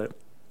thinking about it.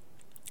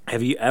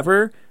 Have you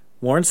ever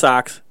worn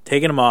socks,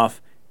 taken them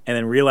off, and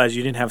then realized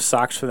you didn't have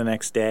socks for the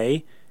next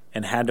day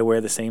and had to wear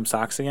the same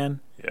socks again?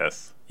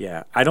 Yes.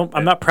 Yeah.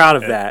 I'm not proud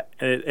of that.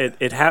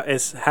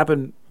 It's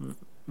happened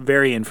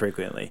very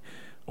infrequently.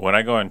 When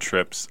I go on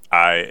trips,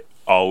 I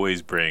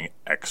always bring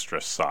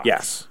extra socks.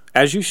 Yes,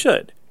 as you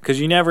should, because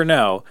you never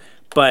know.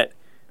 But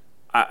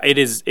it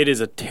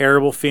is a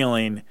terrible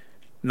feeling.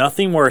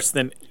 Nothing worse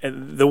than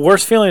the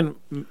worst feeling,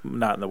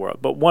 not in the world,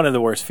 but one of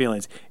the worst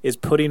feelings is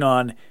putting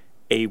on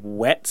a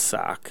wet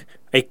sock,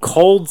 a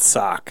cold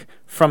sock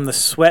from the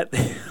sweat.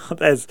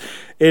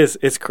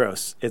 It's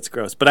gross. It's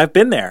gross. But I've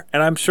been there,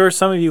 and I'm sure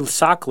some of you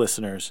sock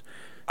listeners,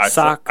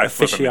 sock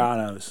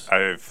aficionados.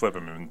 I flip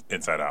them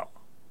inside out.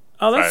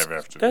 Oh, if I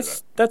have to do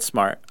that. that's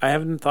smart. I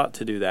haven't thought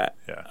to do that.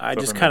 Yeah, I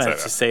flip just them kind of inside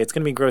out. just say it's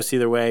going to be gross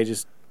either way.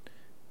 Just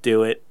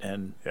do it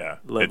and Yeah,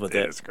 live with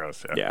it. It is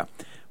gross. Yeah. Yeah.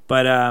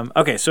 But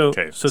okay, so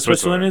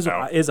Switzerland is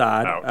out.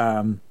 odd.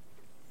 Out.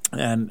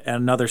 And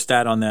another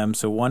stat on them.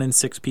 So 1 in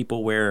 6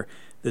 people wear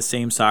the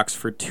same socks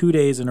for 2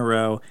 days in a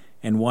row,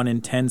 and 1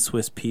 in 10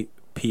 Swiss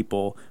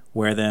people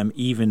wear them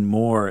even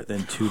more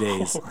than 2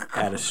 days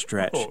at a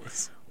stretch.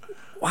 Gross.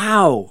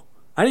 Wow.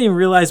 I didn't even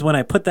realize when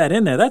I put that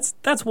in there. That's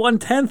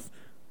 1/10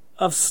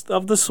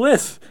 of the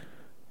Swiss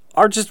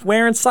are just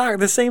wearing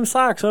the same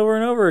socks over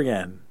and over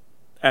again.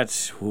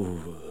 That's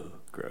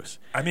gross.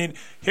 I mean,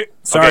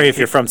 Sorry if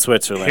you're from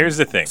Switzerland. Here's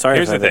the thing. Sorry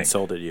Here's if the I've thing.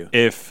 insulted you.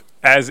 If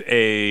as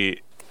a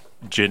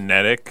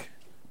genetic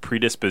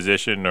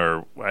predisposition,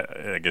 or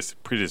I guess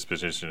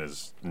predisposition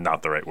is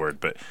not the right word,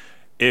 but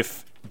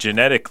if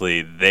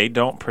genetically they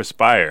don't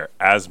perspire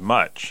as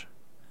much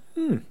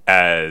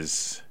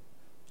as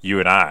you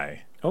and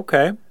I,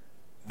 Okay.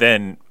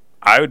 then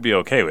I would be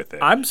okay with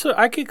it.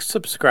 I could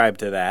subscribe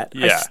to that.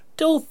 I Yeah.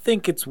 still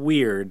think it's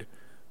weird,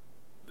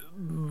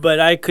 but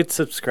I could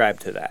subscribe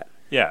to that.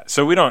 Yeah.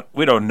 So we don't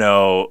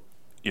know,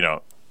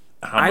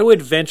 I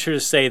would venture to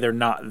say they're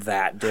not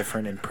that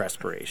different in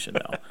perspiration,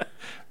 though.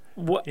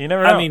 You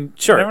never know. I mean,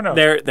 sure, You never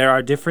know. there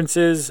are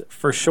differences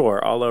for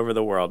sure all over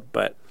the world,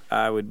 but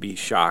I would be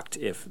shocked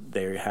if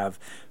they have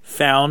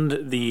found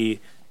the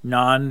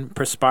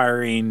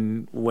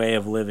non-perspiring way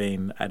of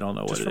living. I don't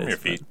know Just what it from is. your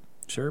feet.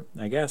 but Sure,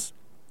 I guess.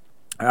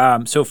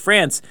 So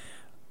France,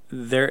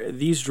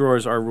 these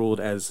drawers are ruled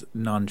as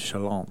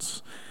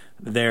nonchalance.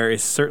 There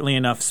is certainly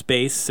enough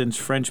space since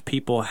French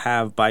people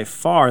have by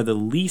far the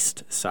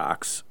least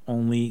socks,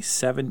 only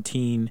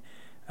 17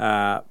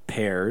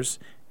 pairs,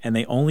 and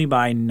they only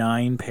buy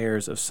 9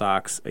 pairs of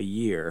socks a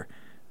year,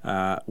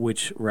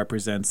 which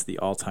represents the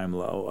all-time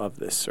low of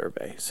this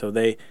survey. So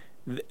they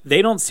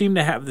don't seem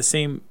to have the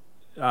same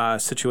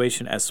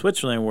situation as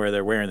Switzerland where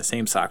they're wearing the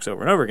same socks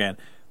over and over again.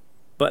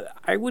 But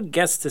I would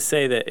guess to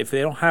say that if they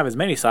don't have as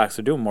many socks,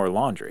 they're doing more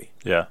laundry.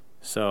 Yeah.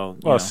 So,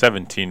 Well,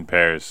 17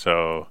 pairs.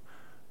 So,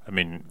 I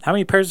mean, how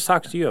many pairs of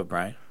socks do you have,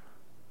 Brian?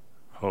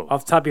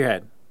 Off the top of your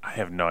head. I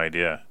have no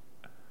idea.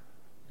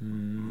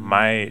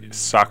 My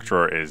sock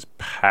drawer is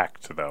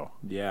packed, though.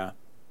 Yeah.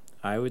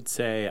 I would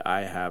say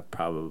I have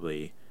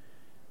probably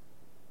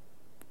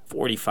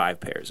 45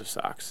 pairs of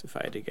socks, if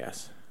I had to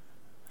guess.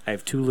 I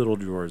have 2 little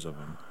drawers of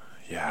them.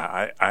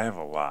 Yeah, I have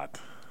a lot.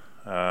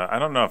 I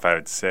don't know if I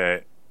would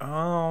say,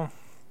 but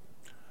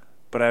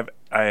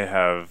I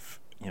have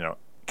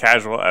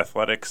casual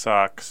athletic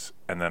socks,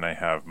 and then I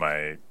have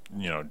my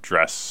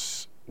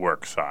dress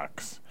work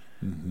socks,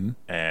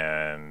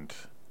 and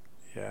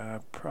yeah,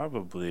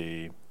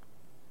 probably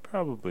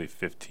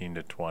 15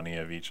 to 20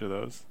 of each of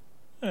those.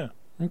 Yeah.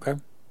 Okay.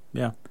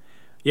 Yeah.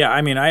 Yeah,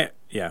 I mean, I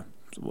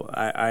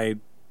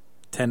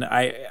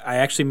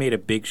actually made a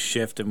big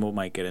shift, and we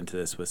might get into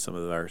this with some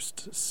of our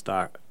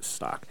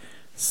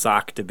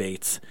sock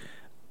debates.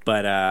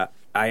 But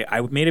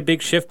I made a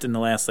big shift in the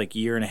last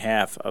year and a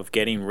half of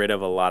getting rid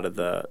of a lot of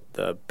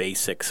the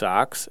basic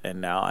socks,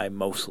 and now I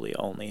mostly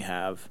only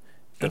have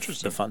the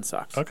fun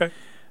socks. Okay.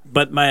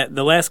 But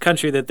the last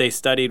country that they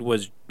studied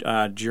was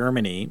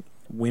Germany.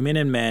 Women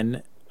and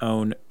men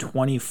own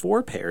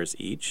 24 pairs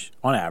each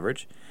on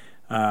average.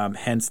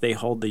 Hence, they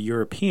hold the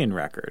European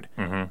record.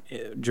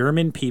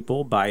 German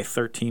people buy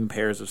 13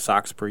 pairs of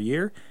socks per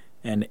year,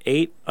 and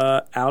 8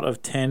 out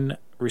of 10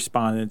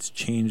 respondents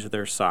change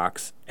their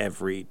socks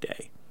every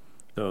day.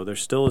 So there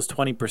still is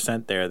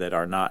 20% there that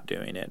are not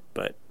doing it,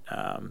 but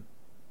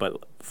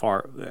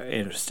far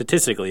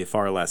statistically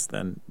far less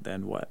than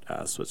what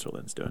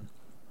Switzerland's doing.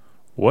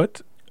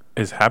 What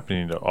is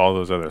happening to all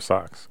those other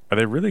socks? Are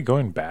they really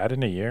going bad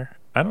in a year?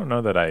 I don't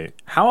know that I...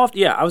 How often?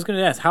 Yeah, I was going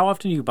to ask, how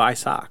often do you buy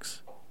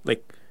socks?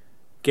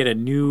 Get a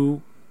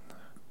new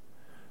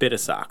bit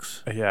of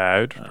socks. Yeah, I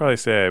would probably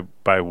say I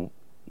buy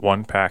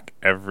 1 pack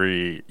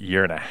every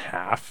year and a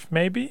half,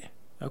 maybe.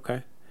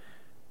 Okay.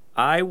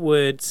 I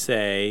would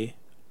say,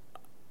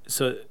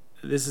 so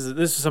this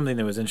is something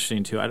that was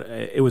interesting too.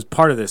 It was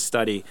part of this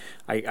study.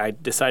 I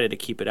decided to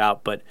keep it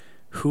out, but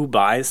who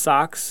buys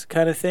socks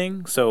kind of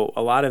thing. So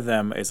a lot of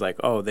them is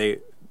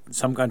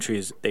some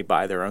countries, they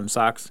buy their own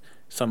socks.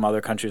 Some other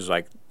countries,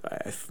 it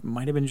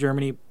might have been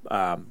Germany,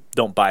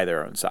 don't buy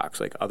their own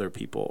socks. Other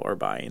people are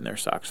buying their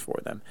socks for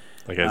them.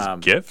 As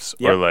gifts?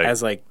 Yeah, or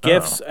as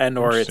gifts, and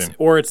or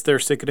it's their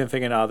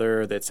significant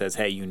other that says,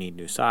 hey, you need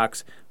new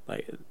socks.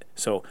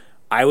 So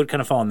I would kind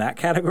of fall in that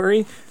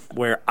category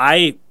where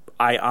I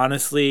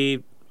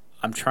honestly,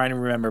 I'm trying to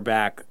remember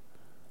back.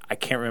 I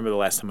can't remember the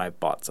last time I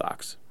bought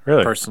socks.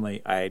 Really?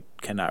 Personally, I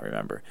cannot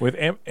remember. With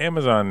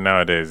Amazon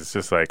nowadays, it's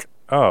just I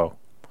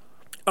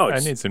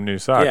need some new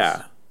socks.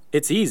 Yeah.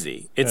 It's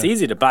easy. It's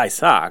easy to buy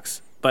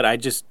socks, but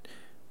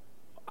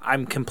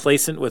I'm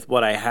complacent with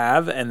what I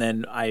have, and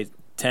then I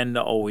tend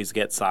to always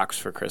get socks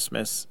for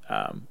Christmas,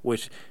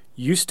 which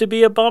used to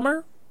be a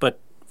bummer, but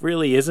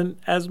really isn't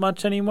as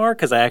much anymore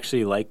because I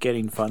actually like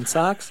getting fun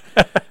socks.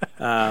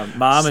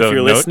 Mom, So if you're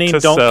note listening, to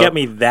don't self- get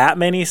me that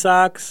many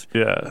socks.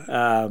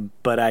 Yeah.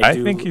 But I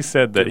do. think he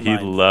said that do he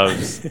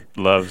mind.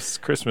 loves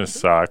Christmas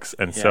socks,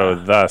 and so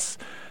Yeah. thus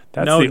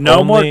that's No, the no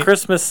only, more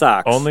Christmas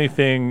socks. only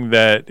thing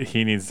that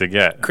he needs to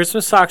get.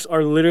 Christmas socks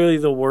are literally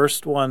the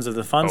worst ones of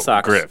the fun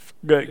socks.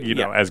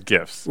 As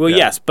gifts. Well, Yeah.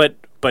 yes, but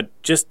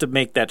just to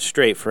make that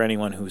straight for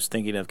anyone who's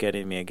thinking of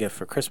getting me a gift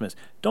for Christmas,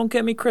 don't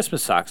get me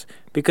Christmas socks,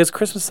 because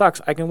Christmas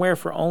socks I can wear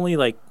for only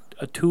like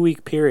a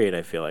 2-week period,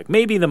 I feel like.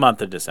 Maybe the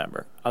month of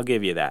December. I'll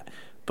give you that.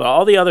 But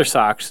all the other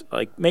socks,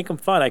 like, make them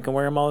fun. I can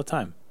wear them all the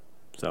time.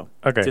 So,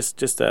 Okay.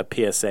 just a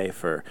PSA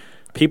for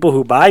people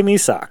who buy me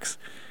socks.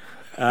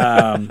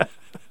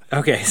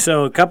 Okay,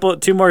 so a couple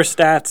more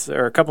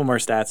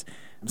stats.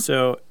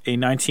 So a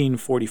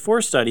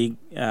 1944 study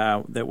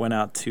that went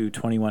out to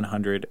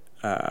 2,100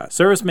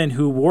 servicemen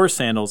who wore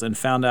sandals and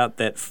found out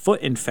that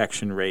foot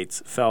infection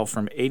rates fell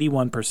from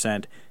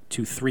 81%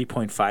 to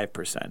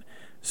 3.5%.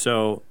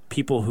 So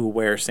people who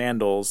wear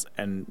sandals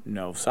and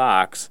no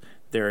socks,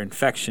 their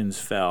infections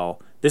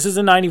fell. This is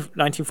in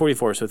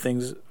 1944, so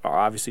things are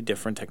obviously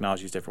different.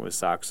 Technology is different with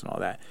socks and all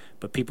that.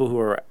 But people who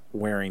are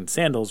wearing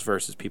sandals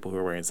versus people who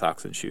are wearing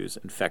socks and shoes,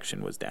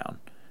 infection was down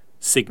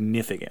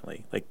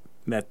significantly, like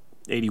that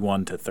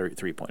 81 to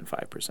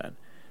 3.5%.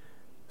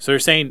 So they're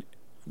saying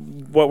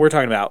what we're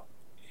talking about,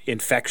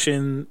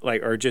 infection,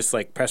 like, or just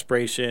like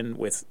perspiration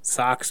with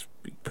socks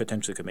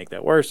potentially could make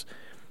that worse.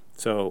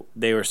 So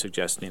they were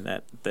suggesting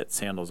that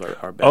sandals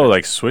are better. Oh,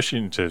 like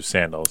swishing to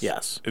sandals.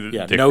 Yes. It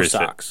Yeah, no decreases it.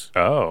 socks.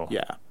 Oh.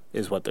 Yeah,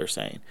 is what they're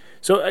saying.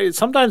 So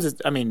sometimes it's,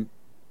 I mean,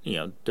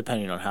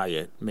 depending on how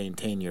you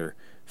maintain your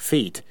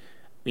feet,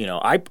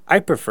 I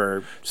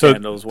prefer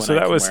sandals when I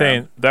that can was wear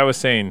them. that was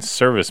saying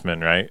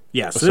servicemen, right?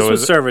 Yeah, so this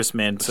was is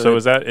servicemen. So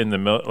is that in the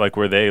like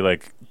were they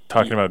like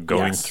talking about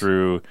going yes.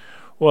 through?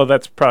 Well,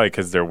 that's probably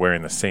because they're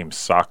wearing the same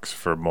socks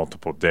for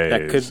multiple days.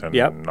 that could,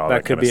 and all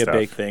that could kind be of a stuff.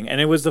 big thing. And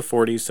it was the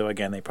 40s, so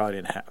again, they probably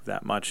didn't have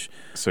that much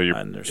So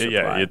on their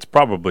supply. it's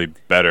probably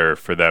better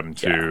for them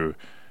to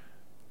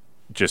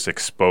just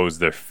expose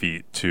their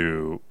feet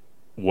to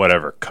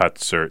whatever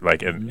cuts or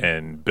like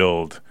and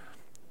build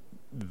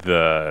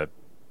the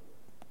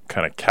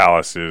kind of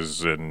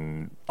calluses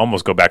and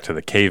almost go back to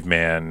the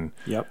caveman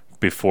Yep.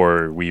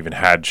 before we even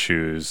had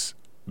shoes,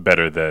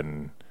 better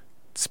than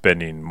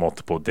spending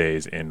multiple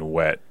days in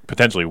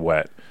potentially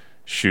wet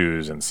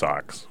shoes and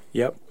socks.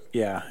 Yep.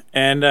 Yeah.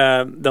 And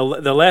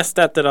the last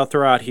stat that I'll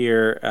throw out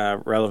here,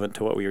 relevant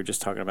to what we were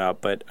just talking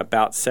about, but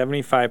about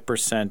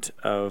 75%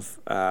 of,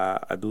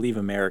 I believe,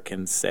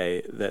 Americans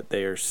say that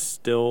they are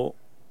still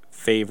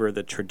favor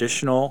the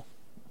traditional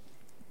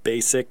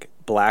basic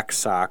black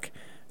sock,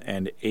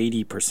 and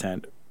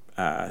 80%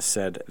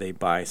 said they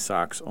buy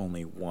socks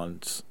only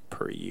once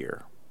per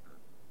year,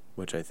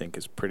 which I think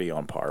is pretty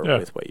on par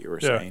with what you were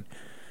saying.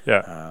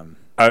 Yeah.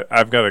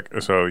 I've got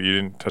so you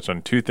didn't touch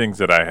on two things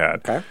that I had.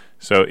 Okay.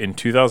 So in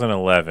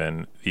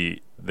 2011,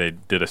 they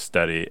did a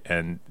study,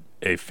 and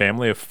a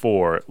family of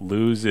 4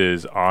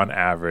 loses on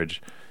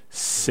average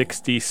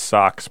 60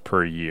 socks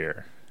per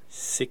year.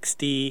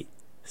 60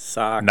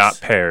 socks. Not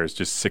pairs,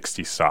 just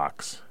 60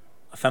 socks.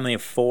 A family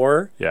of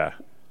 4? Yeah.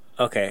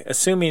 Okay,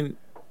 assuming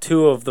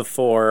 2 of the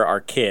 4 are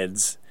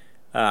kids,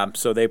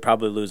 so they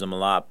probably lose them a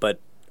lot, but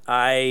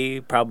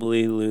I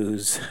probably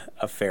lose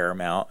a fair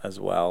amount as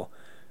well.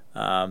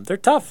 They're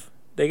tough.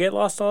 They get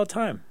lost all the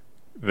time.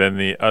 Then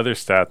the other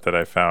stat that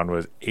I found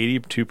was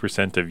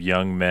 82% of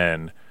young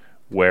men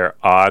wear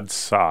odd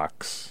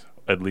socks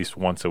at least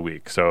once a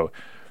week. So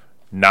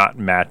not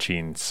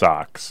matching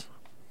socks.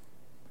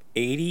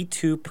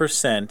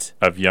 82%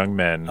 of young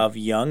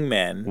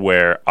men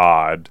wear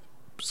odd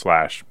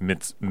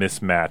 /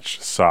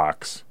 mismatched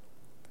socks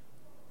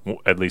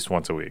at least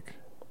once a week.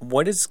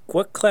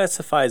 What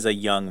classifies a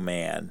young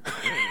man?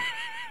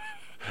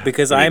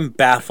 Because I'm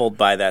baffled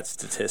by that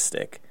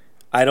statistic.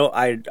 I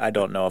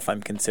don't know if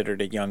I'm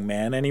considered a young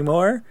man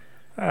anymore.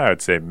 I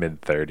would say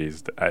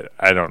mid-30s.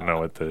 I don't know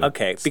what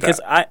the because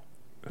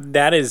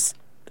that is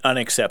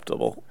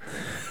unacceptable.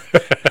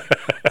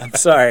 I'm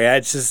sorry.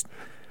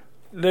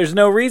 There's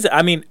no reason.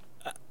 I mean,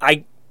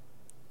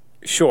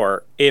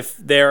 sure, if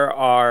there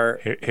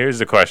are... Here's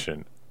the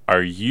question.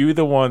 Are you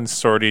the one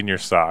sorting your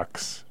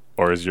socks,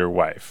 or is your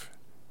wife?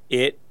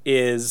 It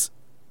is...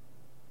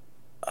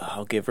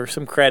 I'll give her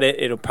some credit.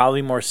 It'll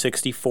probably more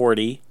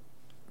 60-40.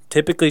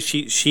 Typically,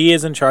 she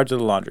is in charge of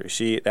the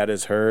laundry. That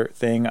is her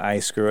thing. I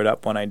screw it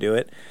up when I do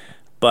it.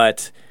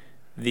 But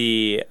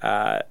the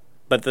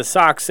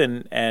socks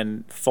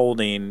and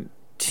folding...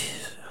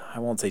 I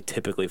won't say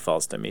typically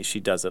falls to me. She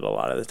does it a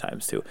lot of the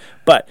times too.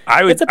 But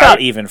it's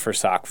about even for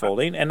sock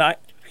folding. And I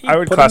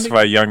would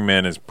classify young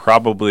men as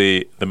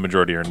probably the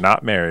majority are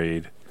not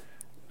married.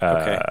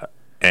 Okay.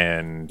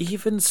 And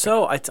even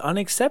so, it's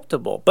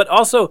unacceptable. But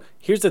also,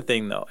 here's the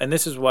thing, though, and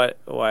this is why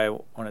I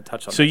want to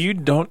touch on. So you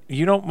don't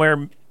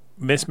wear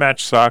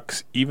mismatched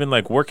socks, even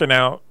like working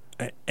out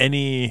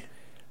any.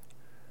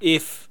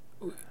 If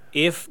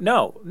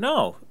no,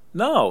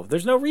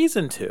 there's no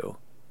reason to.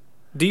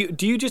 Do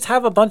you just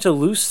have a bunch of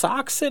loose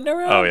socks sitting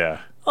around? Oh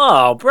yeah.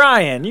 Oh,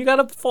 Brian, you got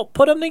to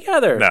put them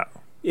together. No.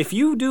 If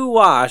you do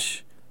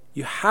wash,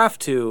 you have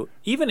to,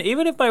 even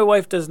if my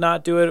wife does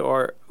not do it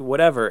or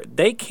whatever,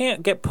 they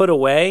can't get put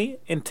away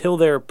until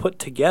they're put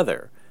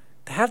together.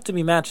 They have to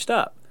be matched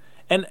up.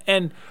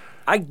 And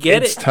I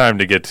get It's time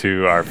to get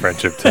to our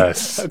friendship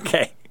test.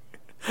 Okay.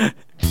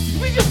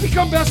 We just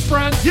become best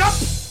friends. Yep.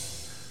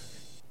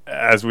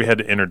 As we had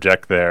to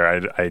interject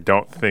there, I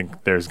don't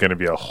think there's going to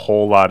be a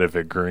whole lot of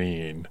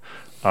agreeing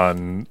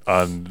on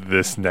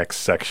this next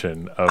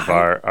section of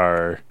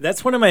our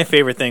That's one of my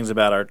favorite things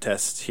about our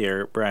tests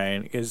here,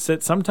 Brian, is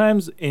that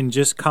sometimes in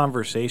just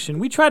conversation,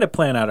 we try to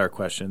plan out our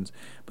questions,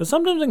 but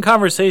sometimes in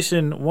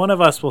conversation, one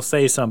of us will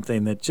say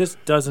something that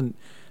just doesn't.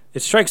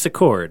 It strikes a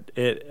chord.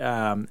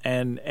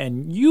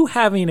 And you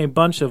having a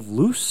bunch of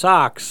loose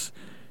socks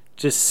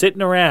just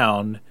sitting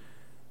around,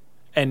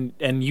 and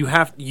you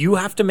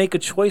have to make a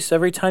choice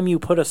every time you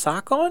put a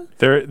sock on.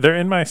 They're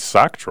in my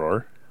sock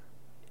drawer.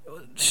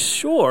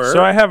 Sure.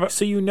 So I have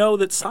so you know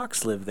that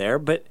socks live there,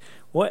 but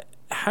what?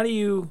 How do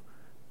you?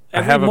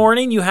 have Every a-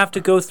 morning you have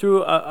to go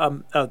through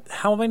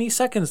how many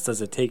seconds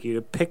does it take you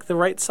to pick the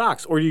right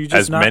socks, or do you just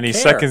as not many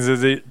care? seconds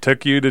as it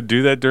took you to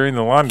do that during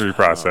the laundry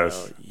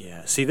process.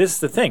 Yeah. See, this is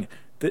the thing.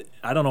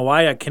 I don't know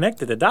why I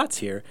connected the dots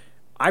here.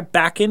 I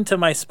back into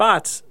my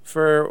spots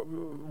for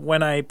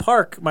when I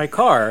park my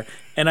car,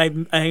 and I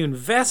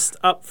invest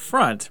up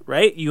front,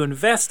 right? You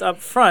invest up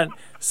front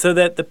so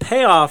that the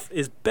payoff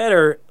is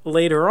better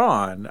later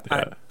on.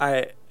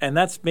 Yeah. And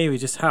that's maybe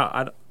just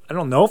how I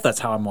don't know if that's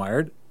how I'm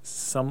wired.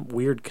 Some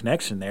weird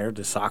connection there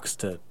to socks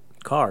to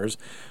cars,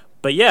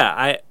 but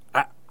yeah,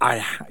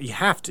 you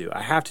have to.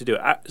 I have to do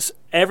it.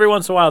 Every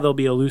once in a while there'll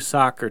be a loose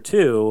sock or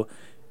two.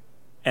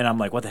 And I'm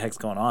like, what the heck's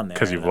going on there?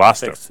 'Cause you've And I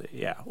lost fix it.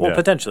 Yeah. Well, Yeah.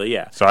 potentially,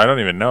 yeah. So I don't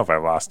even know if I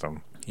lost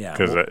them. Yeah.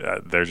 Because Well,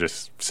 they're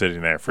just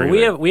sitting there well,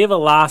 freely. we have a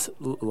lost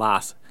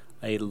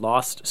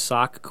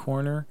sock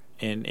corner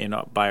in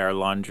by our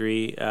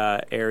laundry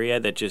area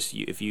that just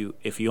if you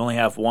only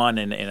have one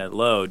in a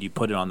load, you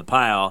put it on the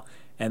pile,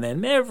 and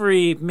then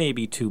every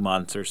maybe 2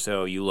 months or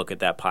so you look at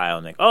that pile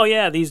and think, oh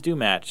yeah, these do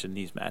match and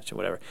these match and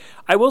whatever.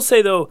 I will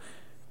say though,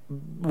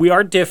 we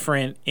are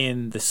different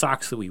in the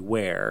socks that we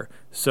wear.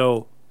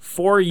 So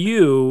for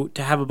you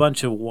to have a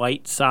bunch of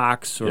white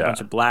socks or a Yeah.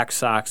 bunch of black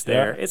socks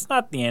there, Yeah. it's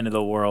not the end of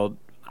the world.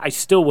 I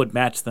still would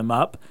match them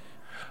up,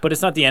 but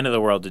it's not the end of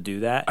the world to do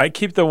that. I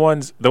keep the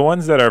ones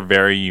that are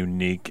very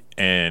unique,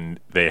 and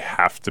they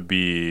have to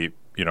be,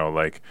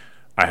 like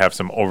I have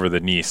some over the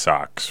knee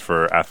socks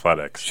for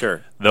athletics.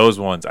 Sure. Those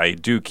ones I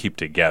do keep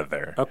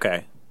together.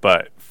 Okay.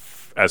 But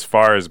as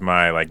far as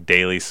my like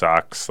daily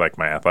socks, like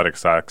my athletic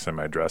socks and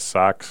my dress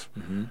socks,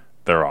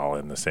 they're all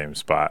in the same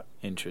spot.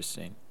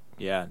 Interesting.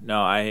 Yeah.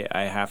 No, I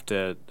have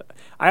to.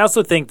 I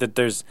also think that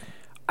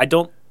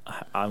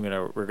I'm going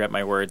to regret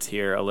my words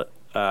here.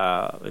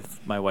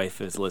 If my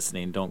wife is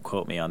listening, don't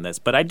quote me on this.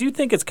 But I do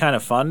think it's kind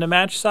of fun to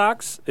match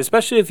socks,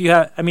 especially if you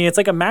have, it's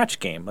like a match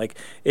game. Like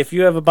if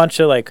you have a bunch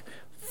of like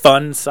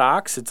fun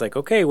socks, it's like,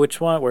 okay, which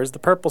one? Where's the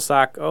purple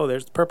sock? Oh,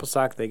 there's the purple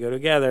sock. They go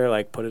together.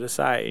 Like put it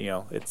aside.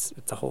 It's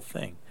a whole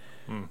thing.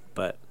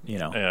 But,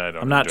 Yeah, I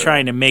don't I'm not enjoy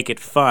trying to make it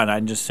fun.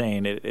 I'm just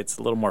saying it's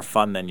a little more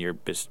fun than your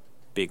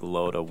big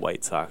load of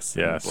white socks.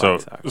 Yeah, and so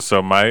black socks.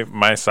 so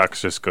my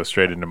socks just go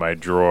straight into my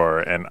drawer,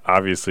 and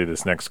obviously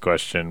this next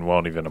question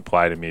won't even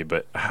apply to me,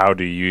 but how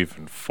do you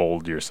even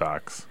fold your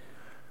socks?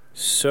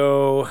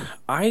 So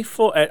I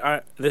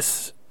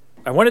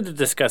wanted to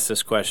discuss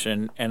this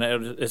question, and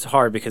it's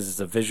hard because it's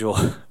a visual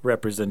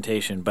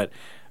representation. But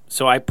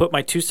so I put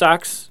my two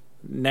socks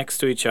next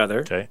to each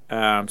other, Okay.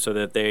 so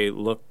that they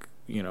look,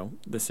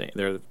 the same.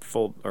 They're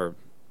fold or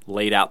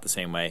laid out the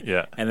same way.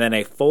 Yeah. And then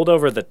I fold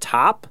over the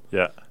top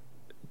Yeah.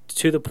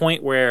 to the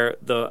point where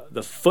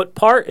the foot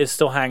part is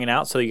still hanging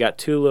out. So you got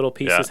two little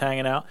pieces Yeah.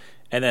 hanging out,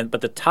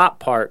 but the top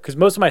part, because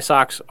most of my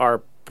socks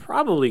are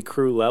probably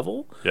crew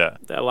level. Yeah.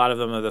 A lot of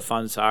them are the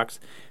fun socks.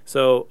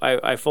 So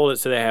I fold it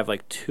so they have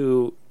like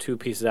two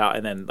pieces out,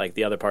 and then like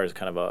the other part is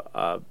kind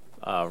of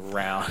a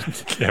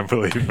round. Can't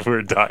believe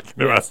we're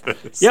talking about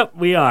this. Yep,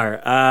 we are.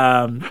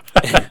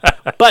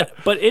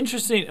 But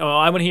interesting. Oh,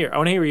 I want to hear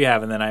what you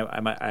have, and then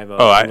I have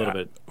a little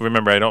bit.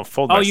 Remember, I don't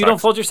fold my Oh, socks. you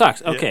don't fold your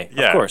socks. Okay,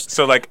 Yeah. of course.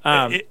 So like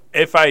Um,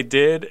 if I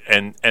did,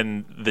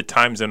 and the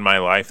times in my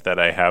life that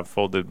I have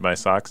folded my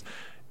socks,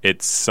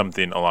 it's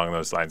something along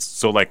those lines.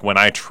 So like when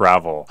I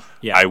travel,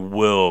 Yeah. I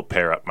will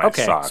pair up my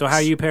Okay, socks. so how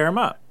you pair them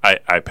up?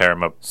 I pair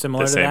them up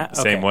Similar the to same, that?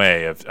 same Okay.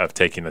 way of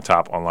taking the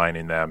top,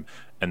 aligning them,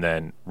 and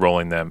then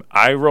rolling them.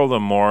 I roll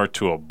them more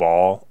to a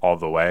ball all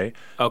the way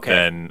Okay.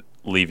 than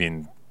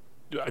leaving,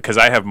 because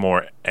I have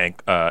more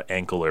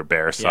ankle or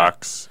bare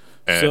socks.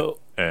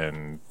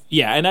 And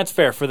Yeah, and that's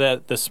fair for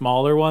the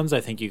smaller ones. I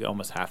think you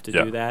almost have to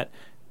Yeah. do that.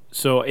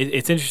 So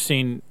it's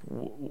interesting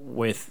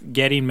with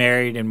getting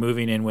married and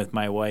moving in with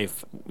my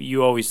wife.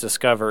 You always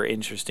discover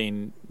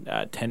interesting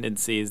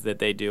tendencies that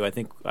they do. I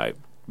think I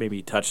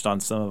maybe touched on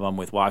some of them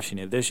with washing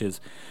the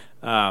dishes,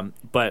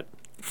 but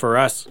for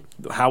us,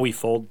 how we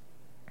fold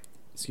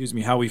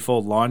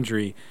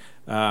laundry.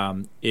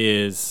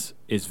 is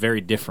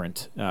very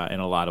different in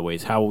a lot of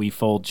ways. How we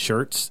fold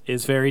shirts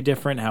is very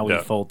different. How we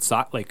fold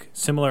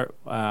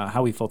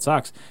how we fold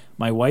socks.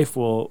 My wife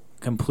will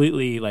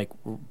completely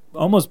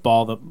almost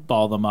ball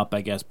them up,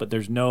 I guess, but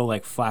there's no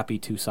flappy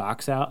two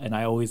socks out. And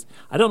I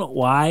don't know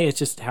why. It's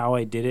just how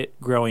I did it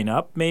growing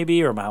up,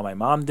 maybe, or how my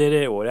mom did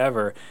it, or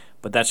whatever.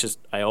 But that's just,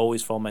 I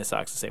always fold my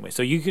socks the same way.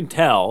 So you can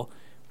tell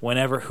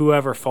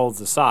whoever folds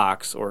the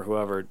socks or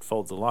whoever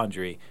folds the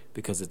laundry,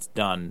 because it's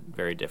done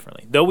very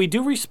differently. Though we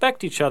do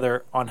respect each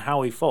other on how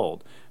we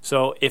fold.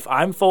 So if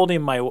I'm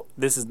folding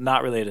this is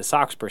not related to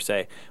socks per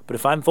se, but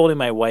if I'm folding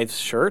my wife's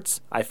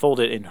shirts, I fold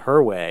it in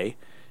her way.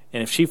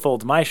 And if she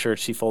folds my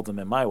shirts, she folds them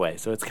in my way.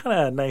 So it's kind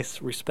of a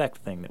nice respect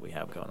thing that we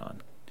have going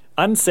on.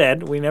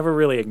 Unsaid, we never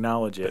really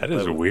acknowledge it. That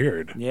is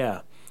weird.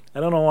 Yeah. I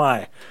don't know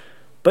why.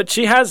 But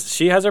she has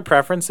her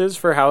preferences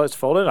for how it's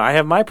folded. I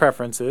have my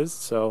preferences,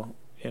 so,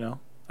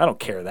 I don't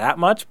care that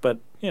much, but,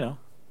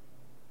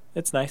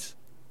 it's nice.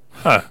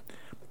 Huh.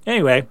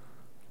 Anyway,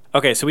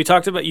 okay, so we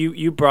talked about,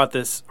 you brought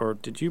this, or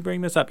did you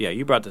bring this up? Yeah,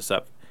 you brought this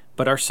up.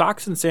 But are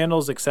socks and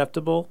sandals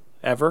acceptable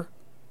ever?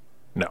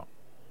 No.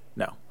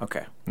 No.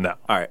 Okay. No.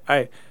 All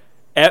right.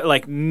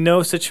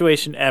 No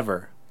situation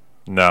ever.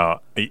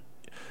 No.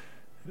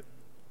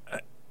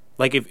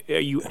 If are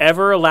you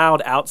ever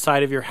allowed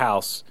outside of your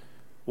house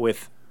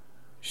with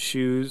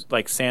shoes,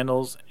 like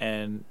sandals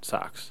and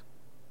socks?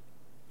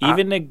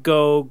 Even to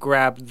go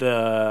grab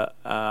the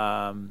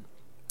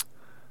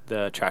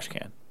trash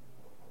can.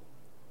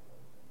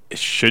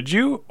 Should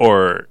you?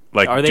 Or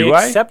are they do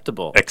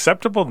acceptable?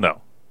 Acceptable?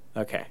 No.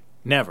 Okay.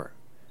 Never.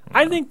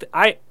 I think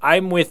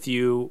I'm with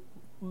you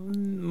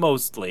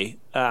mostly,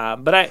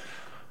 but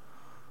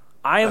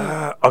I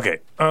am okay.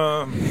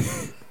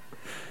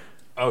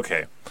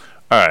 Okay.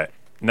 All right.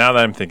 Now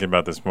that I'm thinking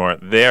about this more,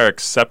 they are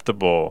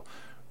acceptable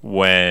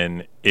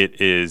when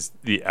it is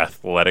the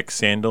athletic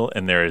sandal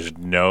and there is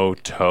no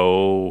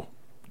toe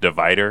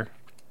divider,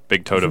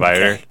 big toe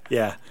divider. Okay.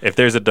 Yeah. If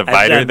there's a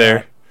divider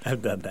there,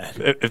 I've done that.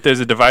 If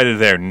there's a divider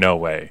there, no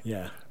way.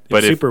 Yeah.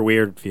 But super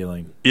weird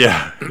feeling.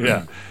 Yeah,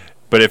 yeah.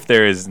 But if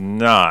there is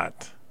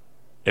not,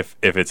 if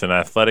it's an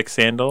athletic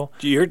sandal,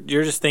 you're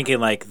just thinking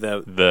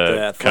the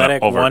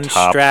athletic over one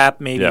top,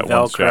 strap, maybe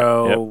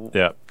Velcro.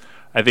 Yep.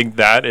 I think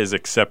that is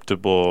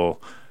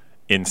acceptable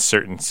in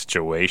certain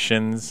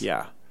situations.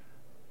 Yeah.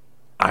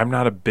 I'm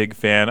not a big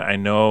fan. I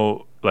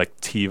know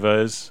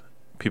Tevas,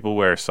 people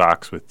wear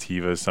socks with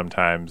Tevas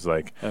sometimes,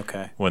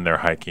 when they're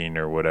hiking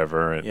or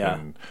whatever.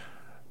 And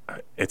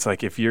it's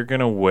if you're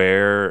going to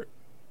wear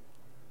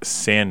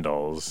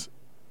sandals,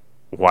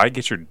 why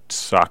get your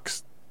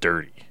socks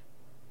dirty?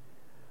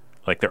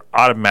 They're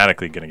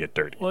automatically going to get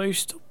dirty. Well, you're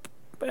still,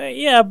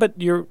 but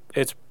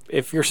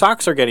if your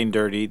socks are getting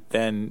dirty,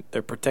 then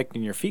they're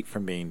protecting your feet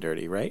from being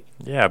dirty, right?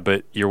 Yeah,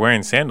 but you're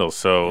wearing sandals,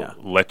 so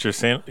let your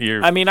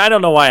sandals. I mean, I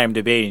don't know why I'm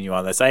debating you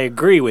on this. I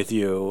agree with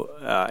you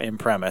in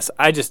premise.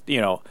 I just,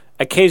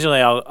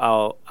 occasionally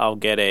I'll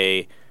get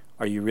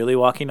 "Are you really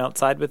walking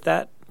outside with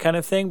that?" kind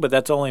of thing, but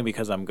that's only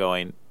because I'm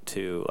going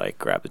to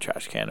grab the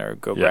trash can or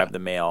go grab the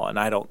mail, and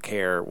I don't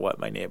care what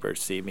my neighbors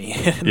see me.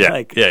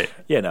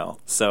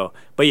 So,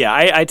 but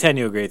I tend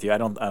to agree with you. I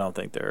don't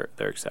think they're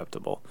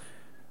acceptable.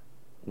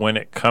 When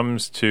it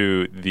comes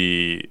to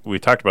we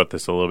talked about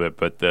this a little bit,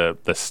 but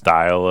the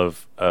style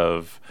of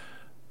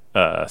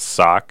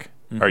sock,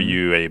 are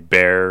you a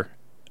bare,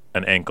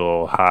 an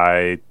ankle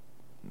high,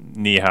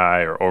 knee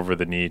high, or over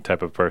the knee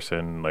type of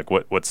person?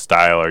 What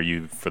style are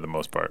you for the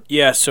most part?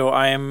 Yeah, so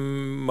I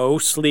am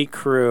mostly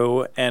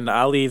crew, and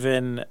I'll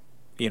even,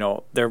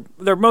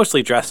 they're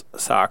mostly dress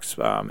socks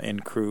in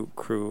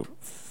crew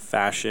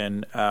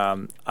fashion.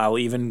 I'll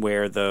even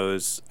wear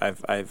those.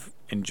 I've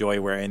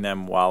enjoy wearing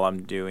them while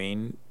I'm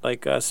doing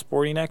a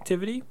sporting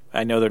activity.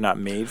 I know they're not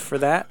made for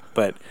that,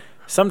 but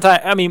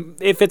sometimes,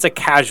 if it's a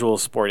casual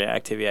sporting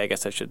activity, I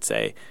guess I should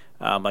say,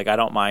 I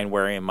don't mind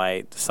wearing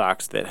my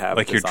socks that have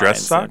your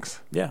dress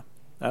socks. Yeah,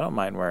 I don't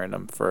mind wearing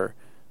them for.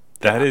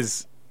 That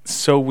is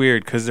so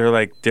weird because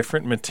they're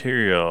different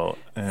material.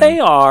 They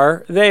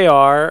are.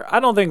 I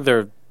don't think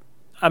they're.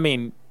 I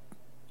don't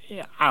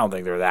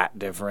think they're that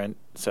different.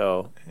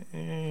 So.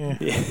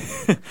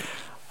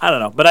 I don't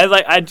know, but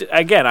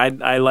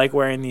I like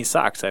wearing these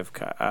socks.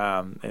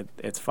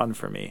 It's fun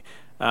for me.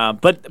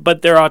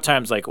 But there are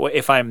times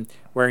if I'm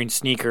wearing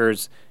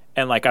sneakers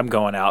and I'm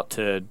going out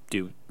to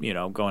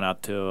going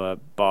out to a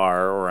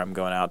bar or I'm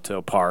going out to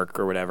a park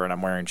or whatever, and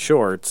I'm wearing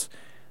shorts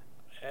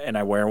and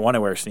I want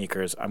to wear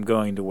sneakers, I'm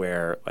going to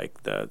wear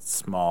the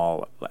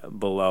small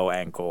below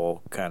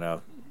ankle kind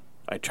of.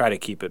 I try to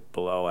keep it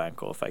below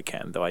ankle if I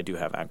can, though I do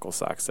have ankle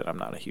socks that I'm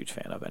not a huge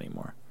fan of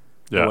anymore.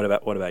 Yeah. What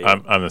about you?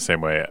 I'm the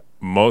same way.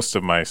 Most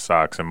of my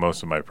socks and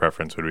most of my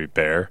preference would be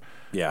bare.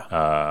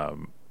 Yeah.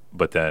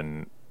 But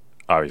then,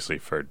 obviously,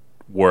 for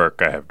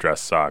work, I have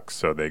dress socks,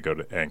 so they go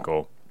to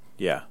ankle.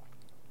 Yeah.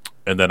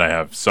 And then I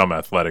have some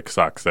athletic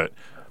socks that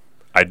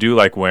I do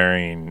like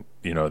wearing,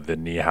 the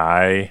knee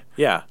high.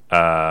 Yeah.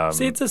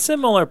 See, it's a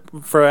similar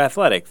for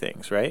athletic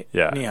things, right?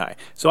 Yeah. Knee high.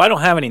 So I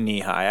don't have any knee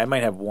high. I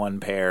might have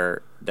one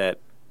pair that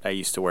I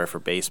used to wear for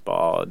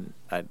baseball, and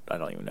I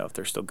don't even know if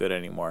they're still good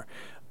anymore.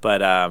 But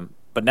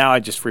now I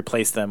just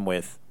replace them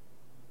with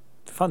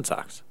Fun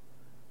socks.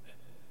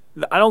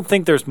 I don't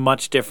think there's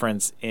much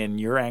difference in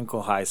your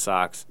ankle high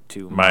socks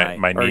to my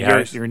knee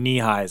highs. Your knee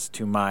highs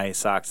to my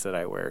socks that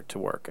I wear to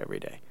work every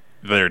day.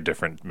 They're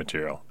different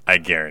material. I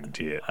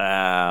guarantee it.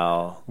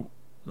 Well,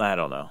 I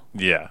don't know.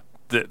 Yeah,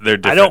 they're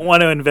different. I don't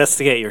want to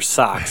investigate your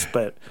socks,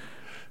 but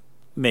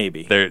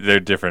maybe they're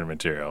different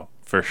material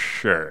for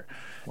sure.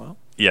 Well,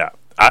 yeah,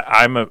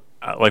 I'm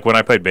like when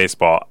I played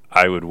baseball,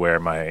 I would wear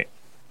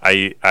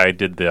I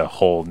did the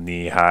whole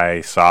knee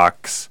high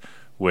socks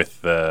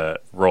with the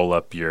roll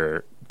up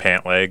your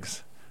pant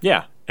legs.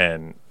 Yeah.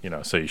 And,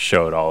 so you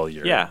showed all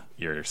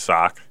your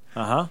sock.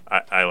 Uh-huh.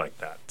 I like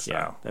that style.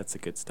 Yeah, that's a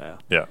good style.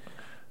 Yeah.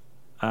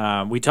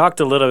 We talked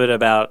a little bit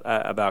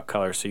about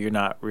color, so you're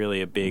not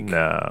really a big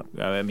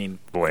bland.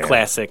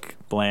 Classic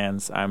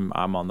blands. I'm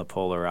on the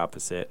polar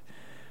opposite.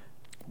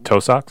 Toe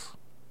socks?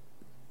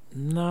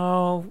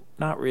 No,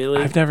 not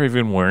really. I've never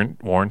even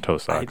worn toe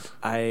socks.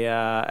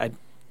 I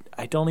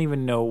don't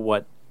even know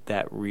what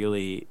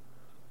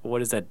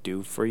does that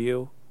do for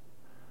you?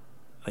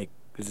 Like,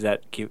 does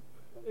that give?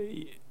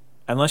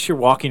 Unless you're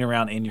walking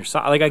around in your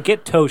sock. Like, I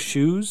get toe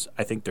shoes.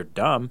 I think they're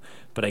dumb,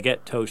 but I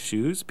get toe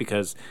shoes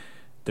because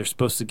they're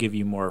supposed to give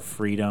you more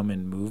freedom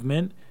and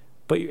movement.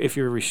 But if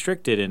you're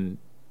restricted in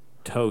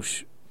toe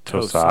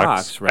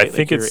socks, right? I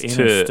think like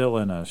still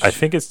in a. I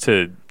think it's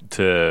to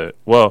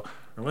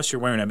unless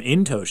you're wearing them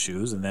in toe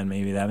shoes, and then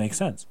maybe that makes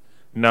sense.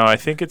 No, I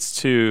think it's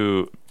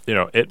to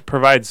it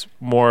provides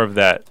more of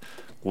that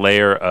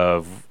layer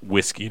of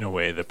whisking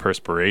away the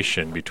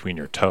perspiration between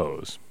your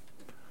toes.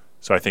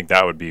 So I think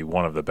that would be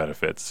one of the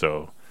benefits.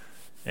 So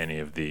any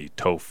of the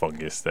toe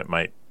fungus that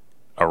might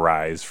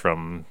arise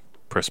from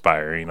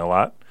perspiring a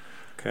lot.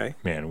 Okay.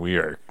 Man, we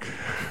are...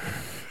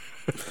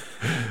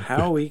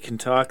 How we can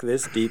talk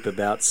this deep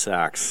about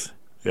socks,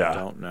 yeah. I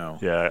don't know.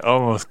 Yeah,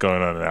 almost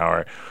going on an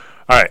hour.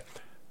 All right,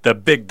 the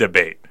big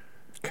debate.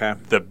 Okay.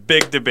 The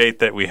big debate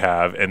that we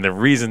have, and the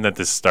reason that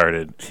this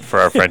started for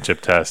our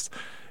friendship test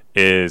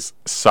is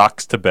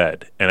socks to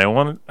bed. And I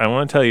want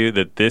to tell you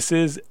that this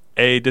is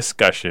a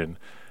discussion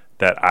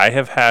that I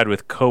have had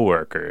with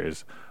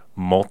coworkers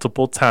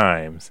multiple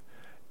times,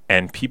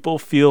 and people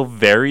feel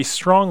very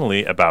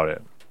strongly about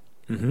it.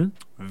 Mm-hmm.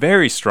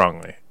 Very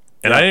strongly.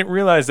 And I didn't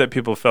realize that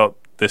people felt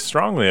this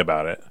strongly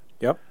about it.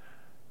 Yep.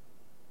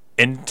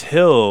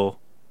 Until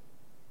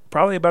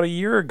probably about a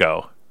year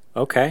ago.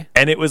 Okay.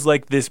 And it was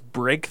like this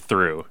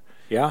breakthrough.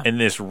 Yeah. And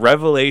this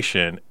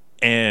revelation,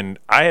 and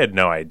I had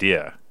no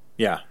idea.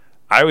 Yeah.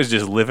 I was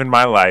just living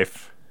my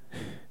life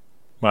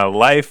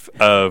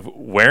of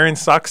wearing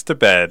socks to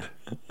bed.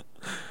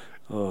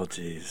 Oh,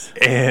 jeez.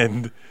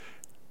 And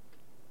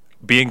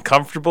being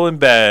comfortable in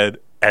bed,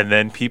 and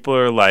then people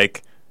are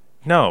like,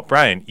 no,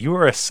 Brian, you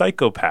are a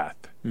psychopath.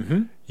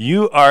 Mm-hmm.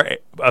 You are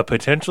a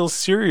potential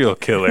serial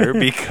killer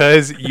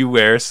because you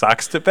wear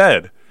socks to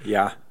bed.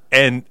 Yeah.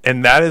 And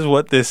that is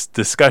what this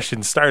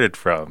discussion started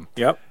from.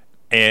 Yep.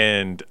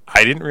 And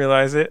I didn't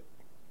realize it.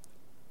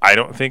 I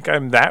don't think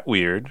I'm that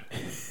weird.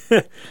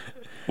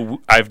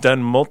 I've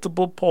done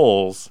multiple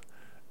polls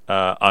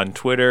on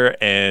Twitter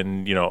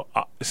and,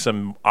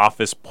 some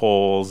office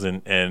polls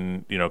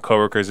and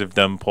coworkers have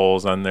done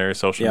polls on their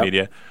social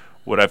media.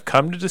 What I've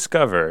come to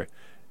discover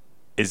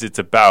is it's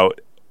about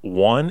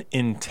 1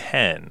 in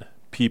 10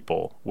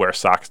 people wear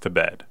socks to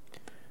bed.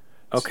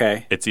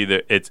 Okay.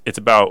 It's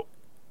about,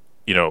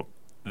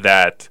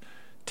 that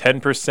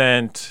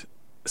 10%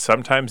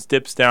 sometimes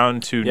dips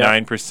down to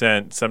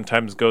 9%,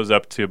 sometimes goes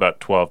up to about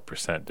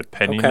 12%,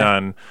 depending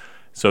on.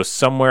 So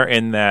somewhere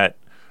in that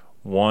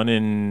 1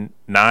 in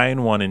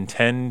 9, 1 in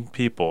 10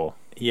 people.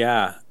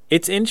 Yeah,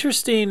 it's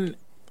interesting,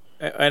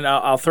 and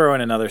I'll throw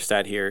in another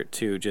stat here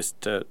too, just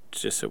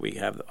so we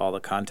have all the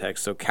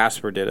context. So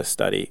Casper did a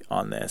study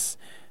on this,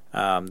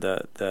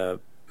 the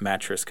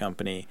mattress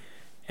company,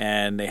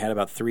 and they had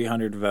about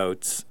 300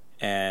 votes,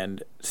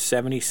 and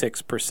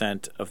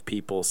 76% of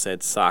people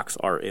said socks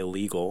are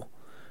illegal,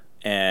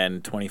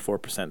 and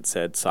 24%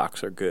 said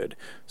socks are good.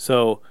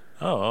 So.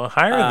 Oh,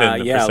 higher than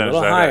the percentage. A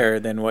little higher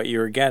than what you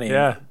were getting.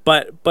 Yeah.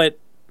 But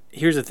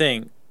here's the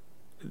thing.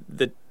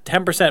 The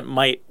 10%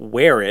 might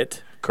wear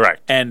it.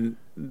 Correct.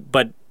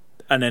 But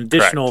an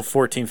additional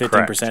 14,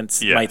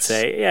 15% might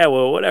say, yeah,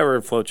 well,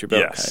 whatever floats your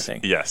boat kind of thing.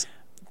 Yes.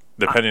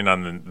 Depending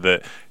on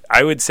the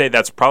I would say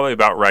that's probably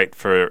about right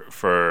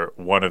for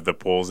one of the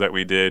polls that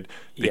we did,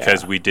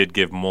 because we did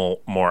give more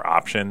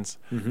options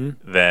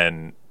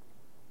than,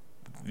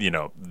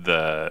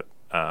 the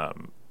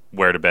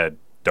wear to bed,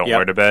 don't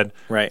wear to bed.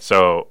 Right.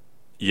 So,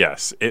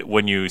 yes,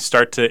 when you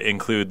start to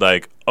include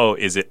like, oh,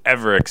 is it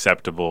ever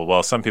acceptable?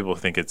 Well, some people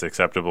think it's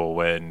acceptable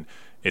when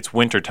it's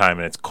wintertime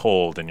and it's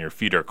cold and your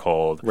feet are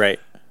cold. Right.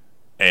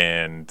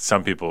 And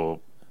some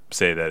people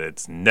say that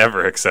it's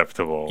never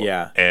acceptable.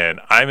 Yeah. And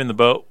I'm in the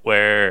boat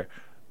where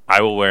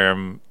I will wear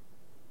them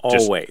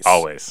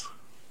always.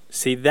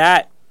 See,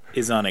 that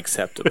is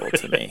unacceptable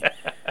to me.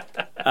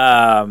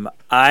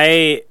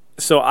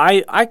 So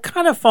I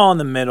kind of fall in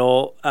the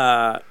middle.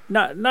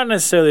 Not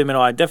necessarily the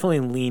middle. I definitely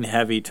lean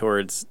heavy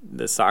towards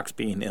the socks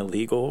being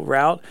illegal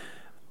route.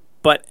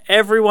 But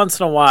every once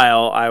in a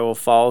while, I will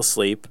fall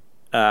asleep,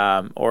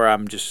 or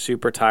I'm just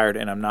super tired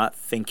and I'm not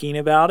thinking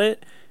about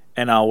it,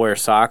 and I'll wear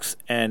socks.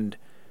 And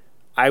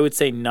I would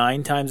say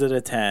 9 times out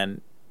of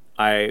 10,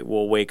 I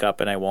will wake up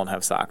and I won't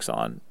have socks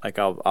on. Like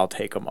I'll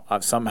take them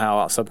off.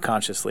 Somehow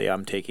subconsciously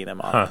I'm taking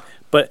them off.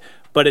 But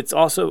it's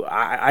also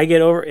I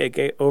get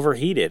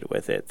overheated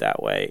with it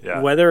that way.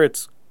 Yeah. Whether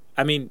it's,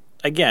 I mean,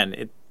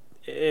 again,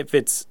 if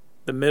it's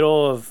the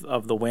middle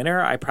of the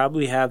winter, I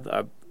probably have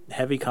a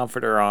heavy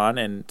comforter on,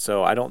 and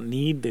so I don't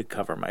need to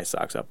cover my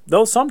socks up.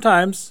 Though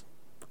sometimes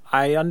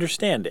I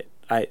understand it.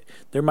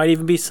 There might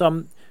even be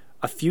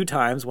a few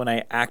times when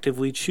I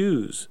actively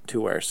choose to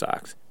wear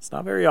socks. It's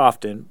not very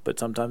often, but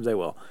sometimes I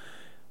will.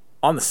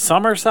 On the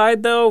summer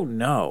side, though,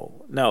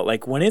 no.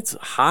 Like when it's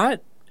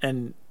hot,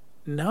 and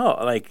no,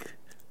 like,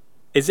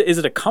 is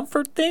it a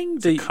comfort thing?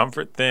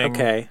 Comfort thing.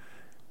 Okay.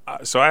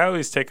 So I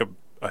always take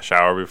a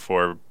shower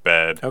before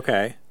bed.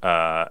 Okay.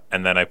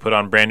 And then I put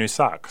on brand new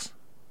socks.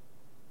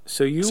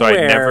 So I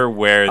never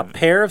wear a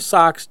pair of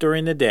socks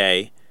during the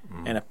day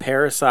and a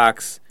pair of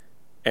socks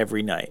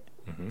every night.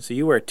 Mm-hmm. So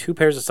you wear 2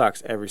 pairs of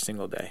socks every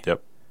single day.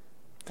 Yep.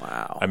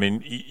 Wow. I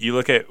mean, you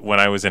look at when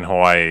I was in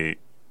Hawaii,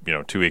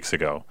 2 weeks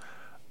ago,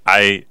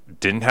 I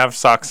didn't have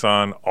socks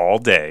on all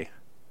day.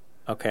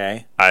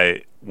 Okay.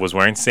 I was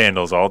wearing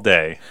sandals all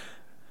day.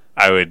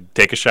 I would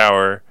take a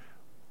shower,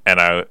 and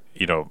I,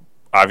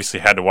 obviously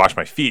had to wash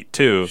my feet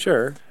too.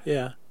 Sure.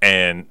 Yeah.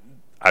 And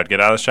I'd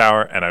get out of the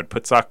shower and I'd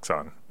put socks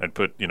on. I'd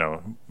put,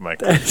 my.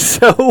 That's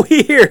so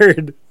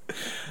weird.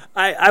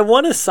 I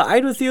want to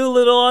side with you a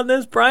little on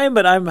this, Brian,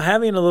 but I'm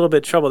having a little bit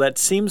of trouble. That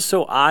seems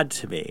so odd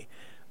to me.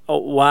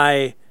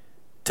 Why?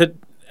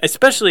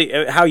 Especially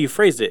how you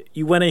phrased it.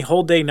 You went a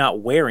whole day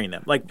not wearing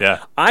them. Like,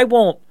 yeah. I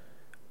will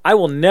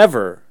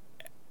never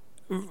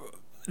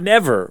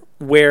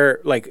wear,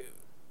 like,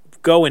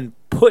 go and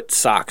put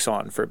socks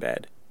on for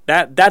bed.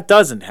 That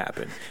doesn't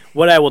happen.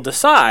 What I will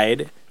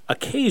decide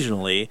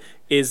occasionally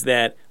is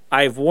that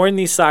I've worn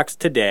these socks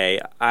today.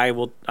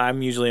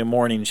 I'm usually a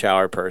morning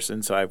shower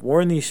person, so I've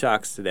worn these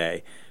socks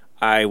today.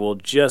 I will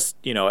just,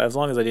 as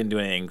long as I didn't do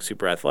anything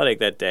super athletic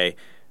that day,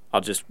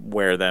 I'll just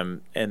wear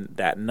them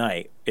that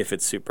night if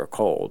it's super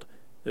cold.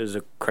 There's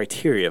a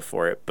criteria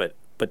for it, but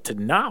to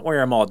not wear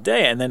them all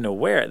day and then to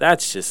wear it,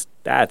 that's just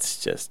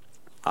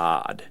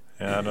odd.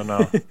 Yeah, I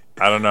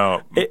don't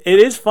know. It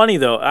is funny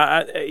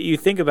though. You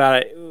think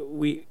about it.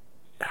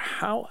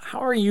 How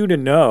are you to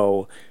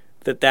know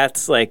that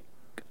that's like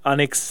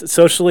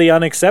socially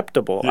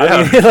unacceptable? Yeah.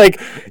 I mean,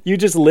 like, you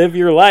just live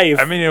your life.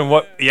 I mean,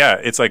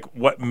 it's like,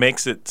 what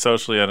makes it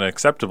socially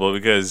unacceptable?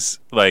 Because,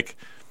 like,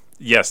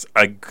 yes,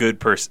 a good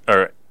person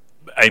or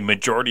a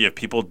majority of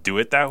people do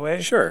it that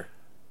way. Sure.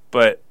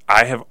 But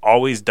I have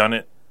always done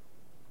it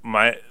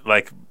my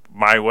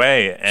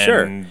way, and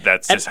sure.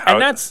 That's just how.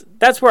 And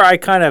that's where I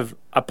kind of,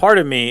 a part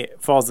of me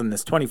falls in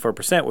this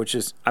 24%, which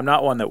is I'm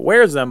not one that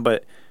wears them,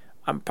 but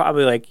I'm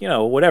probably like,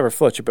 whatever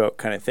floats your boat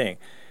kind of thing.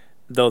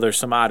 Though there's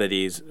some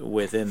oddities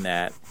within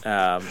that.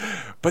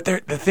 But the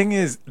thing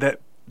is that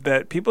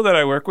people that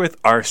I work with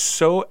are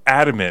so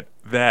adamant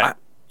that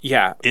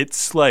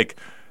it's like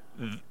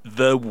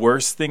the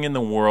worst thing in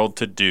the world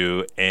to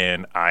do,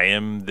 and I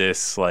am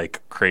this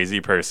like crazy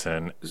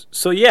person.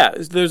 So yeah,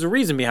 there's a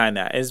reason behind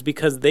that. Is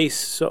because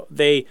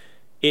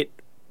it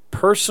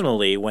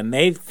personally, when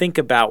they think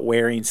about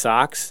wearing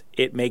socks,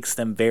 it makes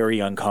them very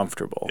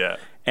uncomfortable. Yeah.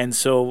 And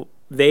so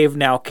they've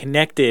now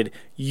connected,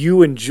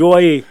 you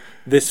enjoy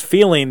this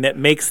feeling that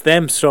makes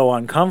them so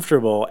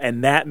uncomfortable,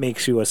 and that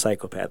makes you a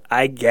psychopath.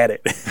 I get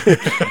it.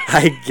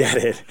 I get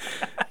it.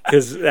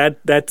 Because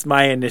that's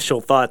my initial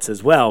thoughts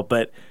as well.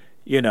 But,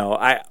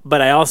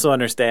 I also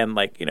understand,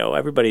 like,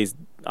 everybody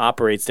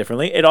operates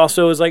differently. It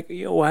also is like,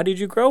 how did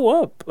you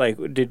grow up? Like,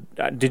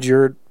 did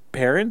your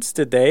parents,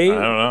 did they? I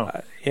don't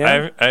know.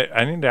 Yeah.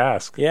 I need to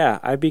ask. Yeah,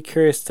 I'd be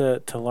curious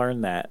to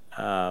learn that,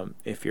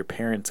 if your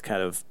parents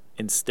kind of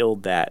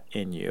instilled that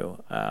in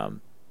you.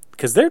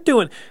 Because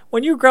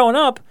when you're growing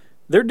up,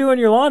 they're doing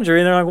your laundry,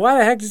 and they're like, why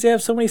the heck does he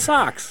have so many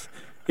socks?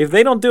 If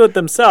they don't do it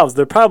themselves,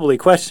 they're probably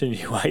questioning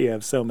you why you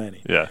have so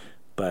many. Yeah.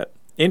 But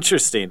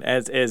interesting.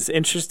 As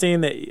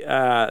interesting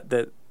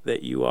that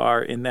you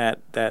are in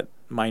that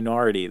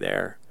minority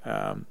there.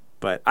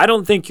 But I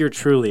don't think you're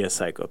truly a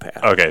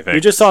psychopath. Okay, thanks.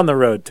 You're just on the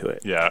road to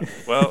it. Yeah.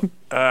 Well,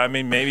 I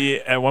mean,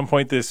 maybe at one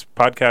point this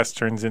podcast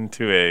turns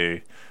into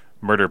a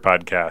murder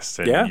podcast,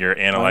 and you're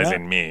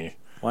analyzing me.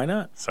 Why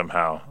not?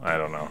 Somehow. I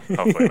don't know.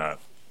 Hopefully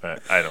not.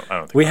 But I don't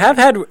think we have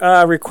had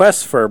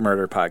requests for a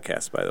murder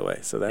podcast, by the way.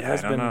 So that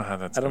has been. I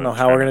don't know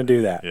how we're going to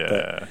do that.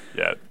 Yeah.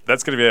 Yeah.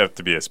 That's going to have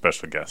to be a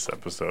special guest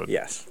episode.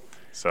 Yes.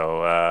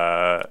 So,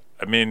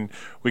 I mean,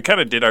 we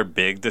kind of did our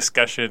big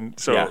discussion.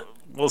 So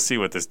we'll see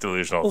what this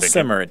delusional thinking. We'll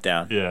simmer it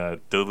down. Yeah.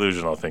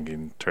 Delusional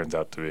thinking turns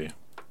out to be.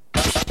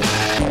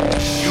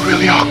 You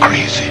really are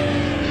crazy.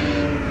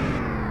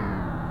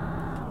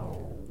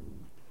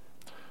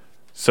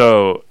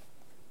 So,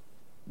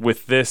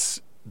 with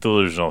this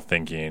delusional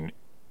thinking.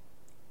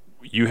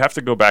 You have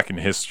to go back in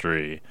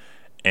history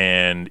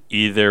and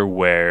either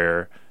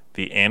wear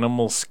the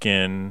animal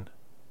skin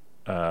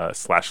 /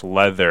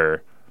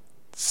 leather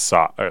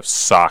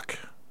sock,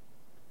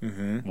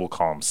 we'll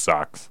call them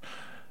socks,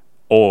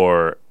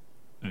 or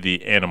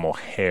the animal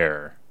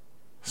hair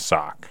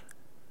sock.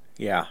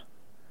 Yeah.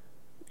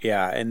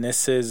 Yeah, and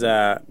this is...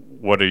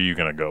 what are you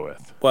going to go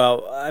with?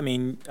 Well, I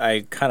mean,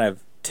 I kind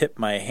of tipped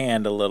my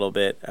hand a little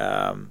bit.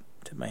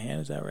 Tipped my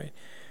hand, is that right?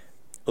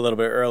 A little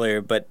bit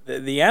earlier, but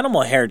the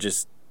animal hair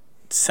just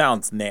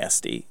sounds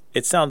nasty.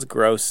 It sounds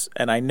gross,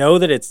 and I know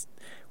that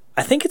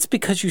I think it's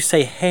because you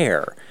say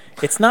hair.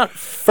 It's not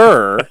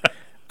fur.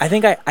 I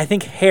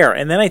think hair,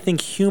 and then I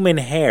think human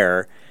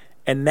hair,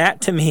 and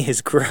that to me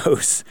is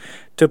gross.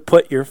 To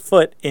put your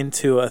foot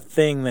into a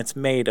thing that's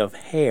made of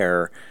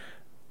hair,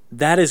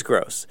 that is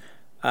gross.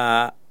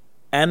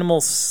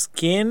 Animal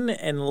skin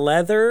and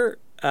leather,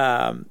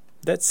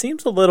 that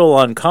seems a little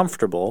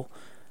uncomfortable.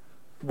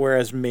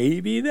 Whereas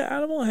maybe the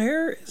animal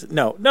hair is...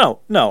 No.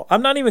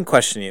 I'm not even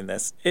questioning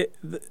this.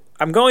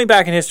 I'm going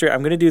back in history.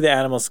 I'm going to do the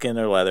animal skin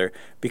or leather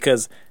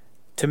because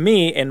to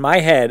me, in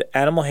my head,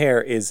 animal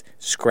hair is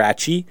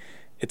scratchy.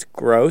 It's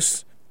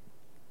gross.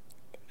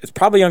 It's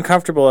probably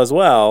uncomfortable as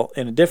well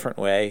in a different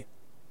way.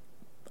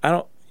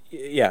 I'm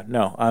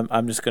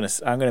just going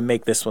to... I'm going to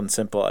make this one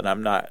simple, and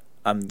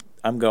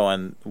I'm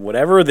going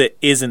whatever that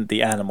isn't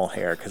the animal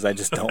hair because I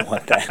just don't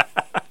want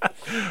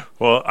that.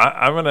 Well,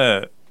 I'm going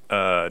to...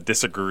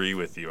 disagree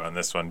with you on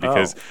this one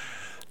because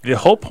the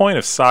whole point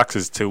of socks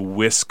is to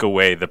whisk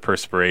away the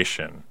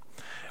perspiration.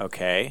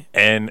 Okay.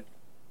 And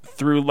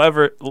through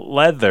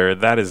leather,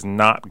 that is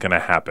not going to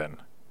happen.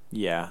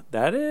 Yeah,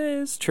 that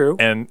is true.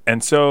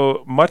 And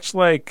so much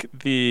like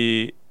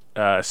the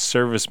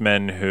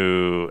servicemen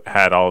who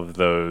had all of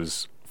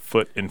those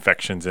foot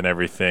infections and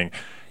everything,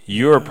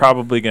 you're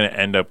probably going to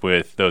end up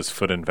with those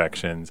foot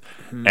infections.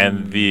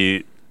 And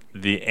the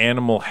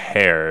animal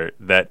hair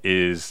that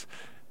is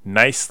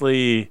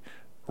nicely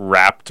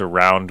wrapped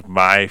around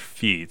my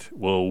feet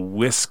will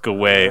whisk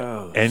away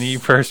any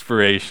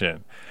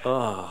perspiration.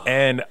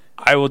 And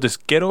I will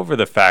just get over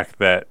the fact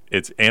that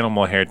it's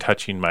animal hair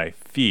touching my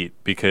feet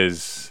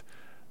because,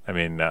 I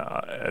mean,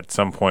 at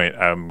some point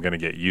I'm going to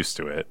get used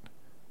to it.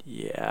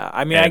 Yeah.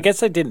 I mean, I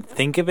guess I didn't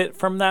think of it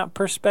from that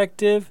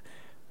perspective,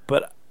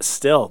 but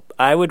still,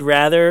 I would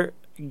rather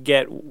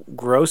get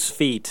gross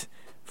feet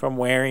from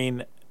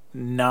wearing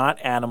not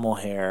animal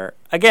hair.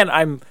 Again,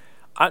 I'm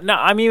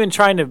even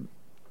trying to,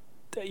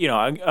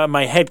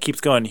 my head keeps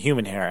going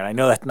human hair, and I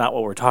know that's not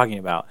what we're talking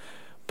about.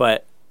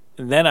 But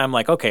then I'm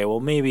like, okay, well,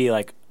 maybe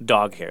like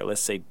dog hair. Let's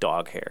say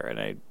dog hair, and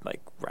I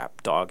like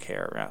wrap dog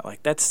hair around.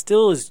 Like that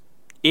still is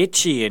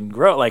itchy and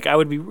gross. Like I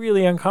would be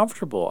really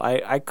uncomfortable.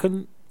 I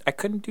couldn't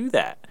do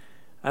that.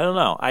 I don't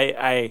know.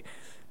 I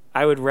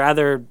would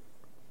rather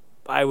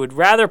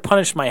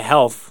punish my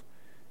health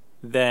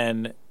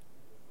than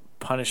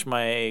punish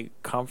my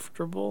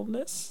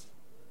comfortableness.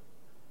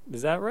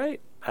 Is that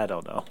right? I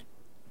don't know.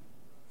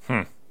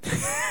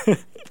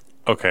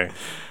 Okay.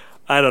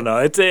 I don't know.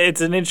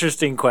 It's an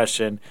interesting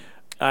question.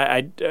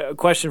 A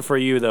question for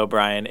you though,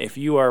 Brian. If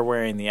you are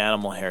wearing the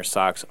animal hair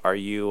socks, are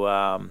you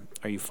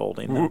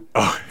folding them?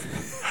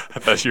 I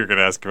thought you were going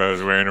to ask if I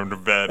was wearing them to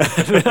bed.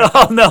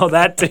 Oh no,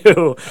 that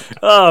too.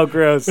 Oh,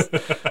 gross.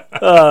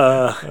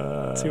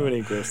 Too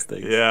many gross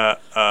things. Yeah.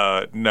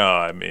 No,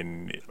 I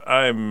mean,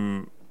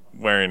 I'm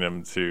wearing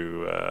them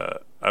to.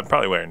 I'm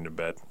probably wearing them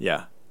to bed.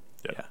 Yeah.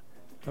 Yeah.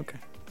 Okay.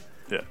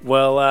 Yeah.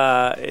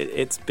 Well,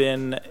 it's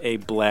been a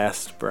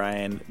blast,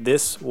 Brian.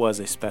 This was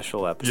a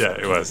special episode.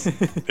 Yeah, it was.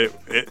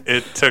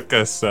 it took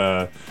us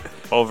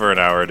over an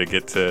hour to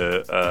get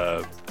to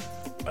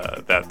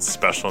that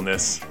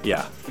specialness.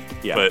 Yeah.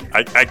 But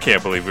I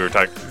can't believe we were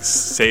talking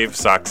Save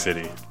Sock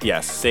City.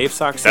 Yes, Save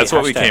Sock City. That's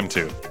what we came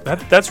to.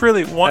 That's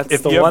really one.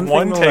 That's if you have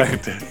one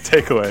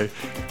takeaway,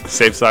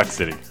 Save Sock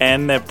City.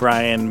 And that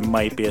Brian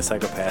might be a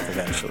psychopath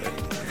eventually.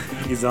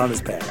 He's on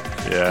his path.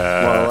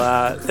 Yeah.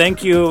 Well,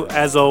 thank you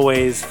as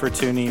always for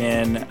tuning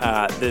in.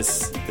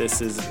 This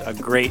is a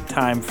great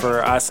time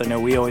for us. I know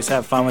we always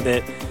have fun with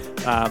it.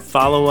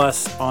 Follow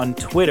us on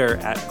Twitter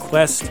at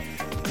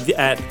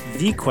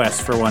The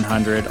Quest for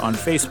 100, on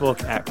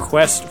Facebook at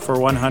Quest for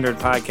 100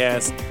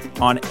 Podcast,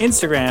 on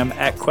Instagram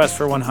at Quest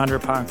for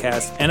 100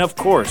 Podcast, and of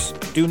course,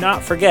 do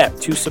not forget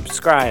to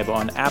subscribe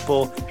on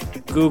Apple,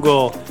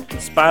 Google,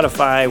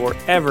 Spotify,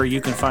 wherever you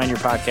can find your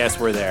podcast.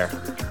 We're there.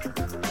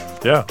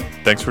 Yeah.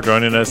 Thanks for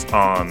joining us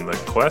on the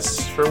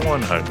Quest for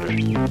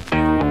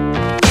 100.